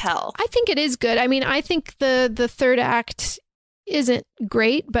can't tell. I think it is good. I mean, I think the third act isn't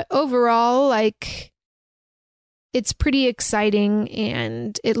great, but overall, like, it's pretty exciting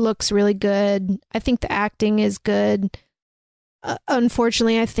and it looks really good. I think the acting is good.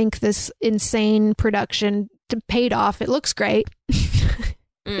 Unfortunately, I think this insane production paid off. It looks great.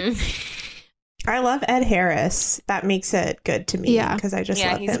 I love Ed Harris. That makes it good to me because I just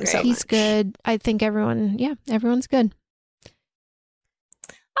love him so much. He's good. I think everyone's good.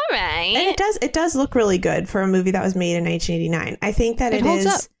 All right. And it does look really good for a movie that was made in 1989. I think that it holds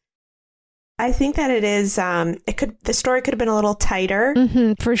up. I think that it is, the story could have been a little tighter.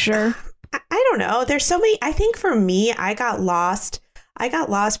 For sure. I don't know. There's so many, I think for me, I got lost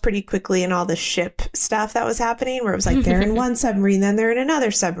pretty quickly in all the ship stuff that was happening where it was like they're in one submarine, then they're in another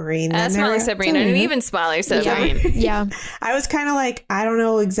submarine. A smaller submarine and an even smaller submarine. Yeah. I was kind of like, I don't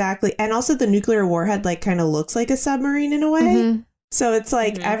know exactly. And also the nuclear warhead like kind of looks like a submarine in a way. So it's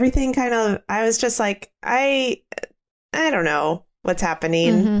like everything kind of, I was just like, I don't know what's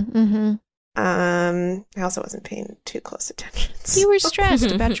happening. I also wasn't paying too close attention. You were stressed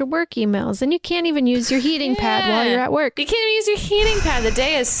about your work emails and you can't even use your heating pad while you're at work. You can't even use your heating pad. The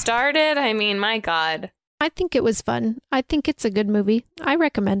day has started. I mean, my God. I think it was fun. I think it's a good movie. I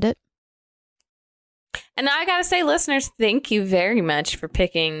recommend it. And I gotta say, listeners, thank you very much for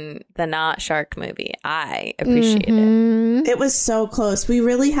picking the Not Shark movie. I appreciate it. It was so close. We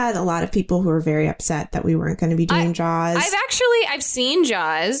really had a lot of people who were very upset that we weren't going to be doing Jaws. I've seen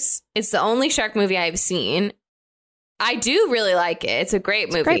Jaws. It's the only shark movie I've seen. I do really like it. It's a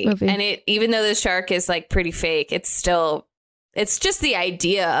great movie. And even though the shark is like pretty fake, it's just the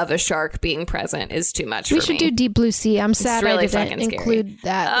idea of a shark being present is too much for me. We should do Deep Blue Sea. I'm sad really I didn't include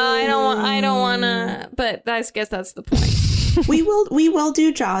that. I don't want to, but I guess that's the point. we will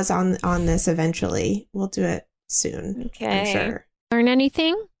do Jaws on this eventually. We'll do it soon. Okay. I'm sure. Learn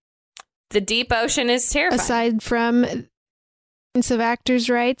anything? The deep ocean is terrifying. Aside from of actors'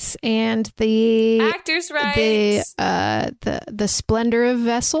 rights and the actors' rights, the splendor of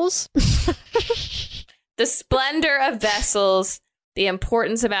vessels. The splendor of vessels, the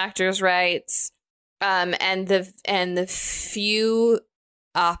importance of actors' rights, and the few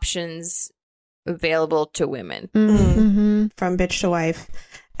options available to women. From bitch to wife.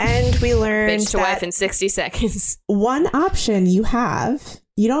 And we learned bitch to wife in 60 seconds. One option you have,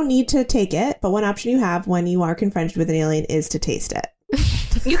 you don't need to take it, but one option you have when you are confronted with an alien is to taste it.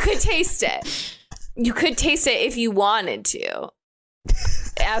 You could taste it. You could taste it if you wanted to.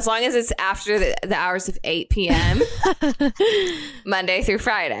 As long as it's after the hours of 8 p.m. Monday through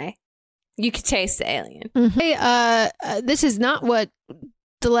Friday, you could taste the alien. Hey, this is not what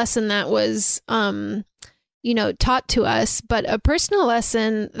the lesson that was, taught to us, but a personal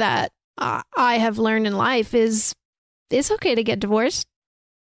lesson that I have learned in life is it's okay to get divorced.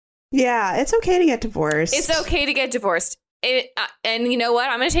 Yeah, it's okay to get divorced. It's okay to get divorced. And you know what?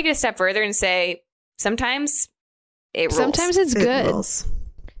 I'm going to take it a step further and say sometimes it rules. Sometimes it's good.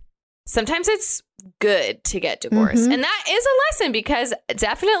 Sometimes it's good to get divorced. And that is a lesson because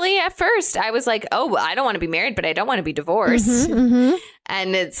definitely at first I was like, oh, I don't want to be married, but I don't want to be divorced.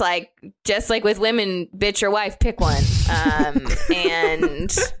 And it's like, just like with women, bitch or wife, pick one. And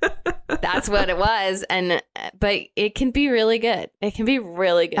that's what it was. But it can be really good. It can be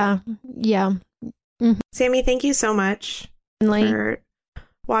really good. Yeah. Sammy, thank you so much for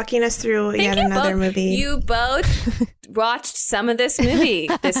walking us through yet another movie. You both watched some of this movie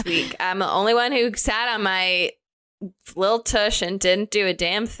this week. I'm the only one who sat on my little tush and didn't do a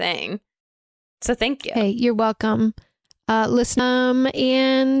damn thing. So thank you. Hey, you're welcome. listen.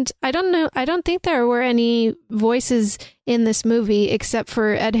 And I don't think there were any voices in this movie except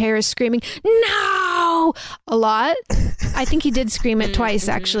for Ed Harris screaming, "No!" a lot. I think he did scream it twice,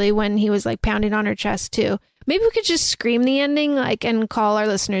 actually, when he was like pounding on her chest too. Maybe we could just scream the ending, like, and call our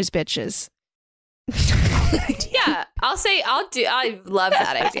listeners bitches. Yeah, I love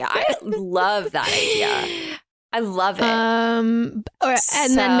that idea. I love that idea. I love it. And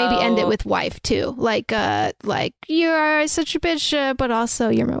then maybe end it with wife too. Like you are such a bitch, but also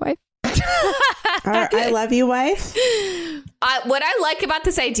you're my wife. I love you, wife. What I like about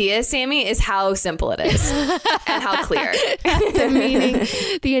this idea, Sammy, is how simple it is and how clear. The meaning,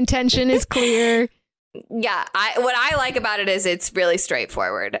 the intention is clear. Yeah, what I like about it is it's really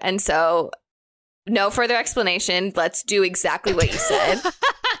straightforward. And so no further explanation. Let's do exactly what you said.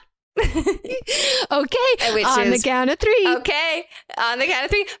 Okay, on the count of three. Okay, on the count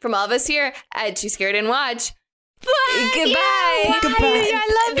of three. From all of us here at Too Scared and Watch. Goodbye. Yeah, goodbye. I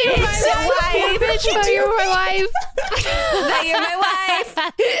love you. Bitch, but you're my wife. But you're my wife.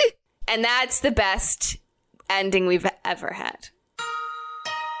 And that's the best ending we've ever had.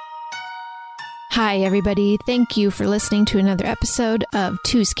 Hi, everybody. Thank you for listening to another episode of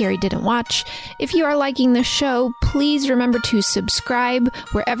Too Scary Didn't Watch. If you are liking the show, please remember to subscribe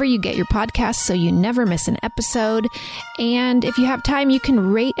wherever you get your podcasts so you never miss an episode. And if you have time, you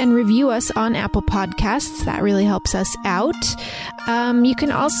can rate and review us on Apple Podcasts. That really helps us out. You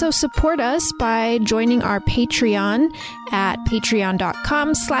can also support us by joining our Patreon at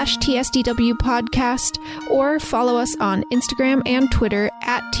patreon.com/TSDW podcast, or follow us on Instagram and Twitter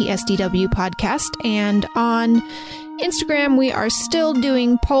at TSDW podcast. And on Instagram, we are still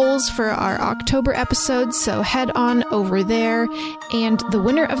doing polls for our October episodes, so head on over there. And the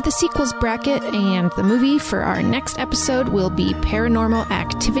winner of the sequels bracket and the movie for our next episode will be Paranormal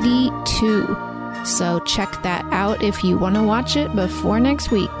Activity 2. So check that out if you want to watch it before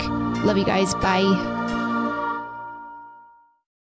next week. Love you guys. Bye.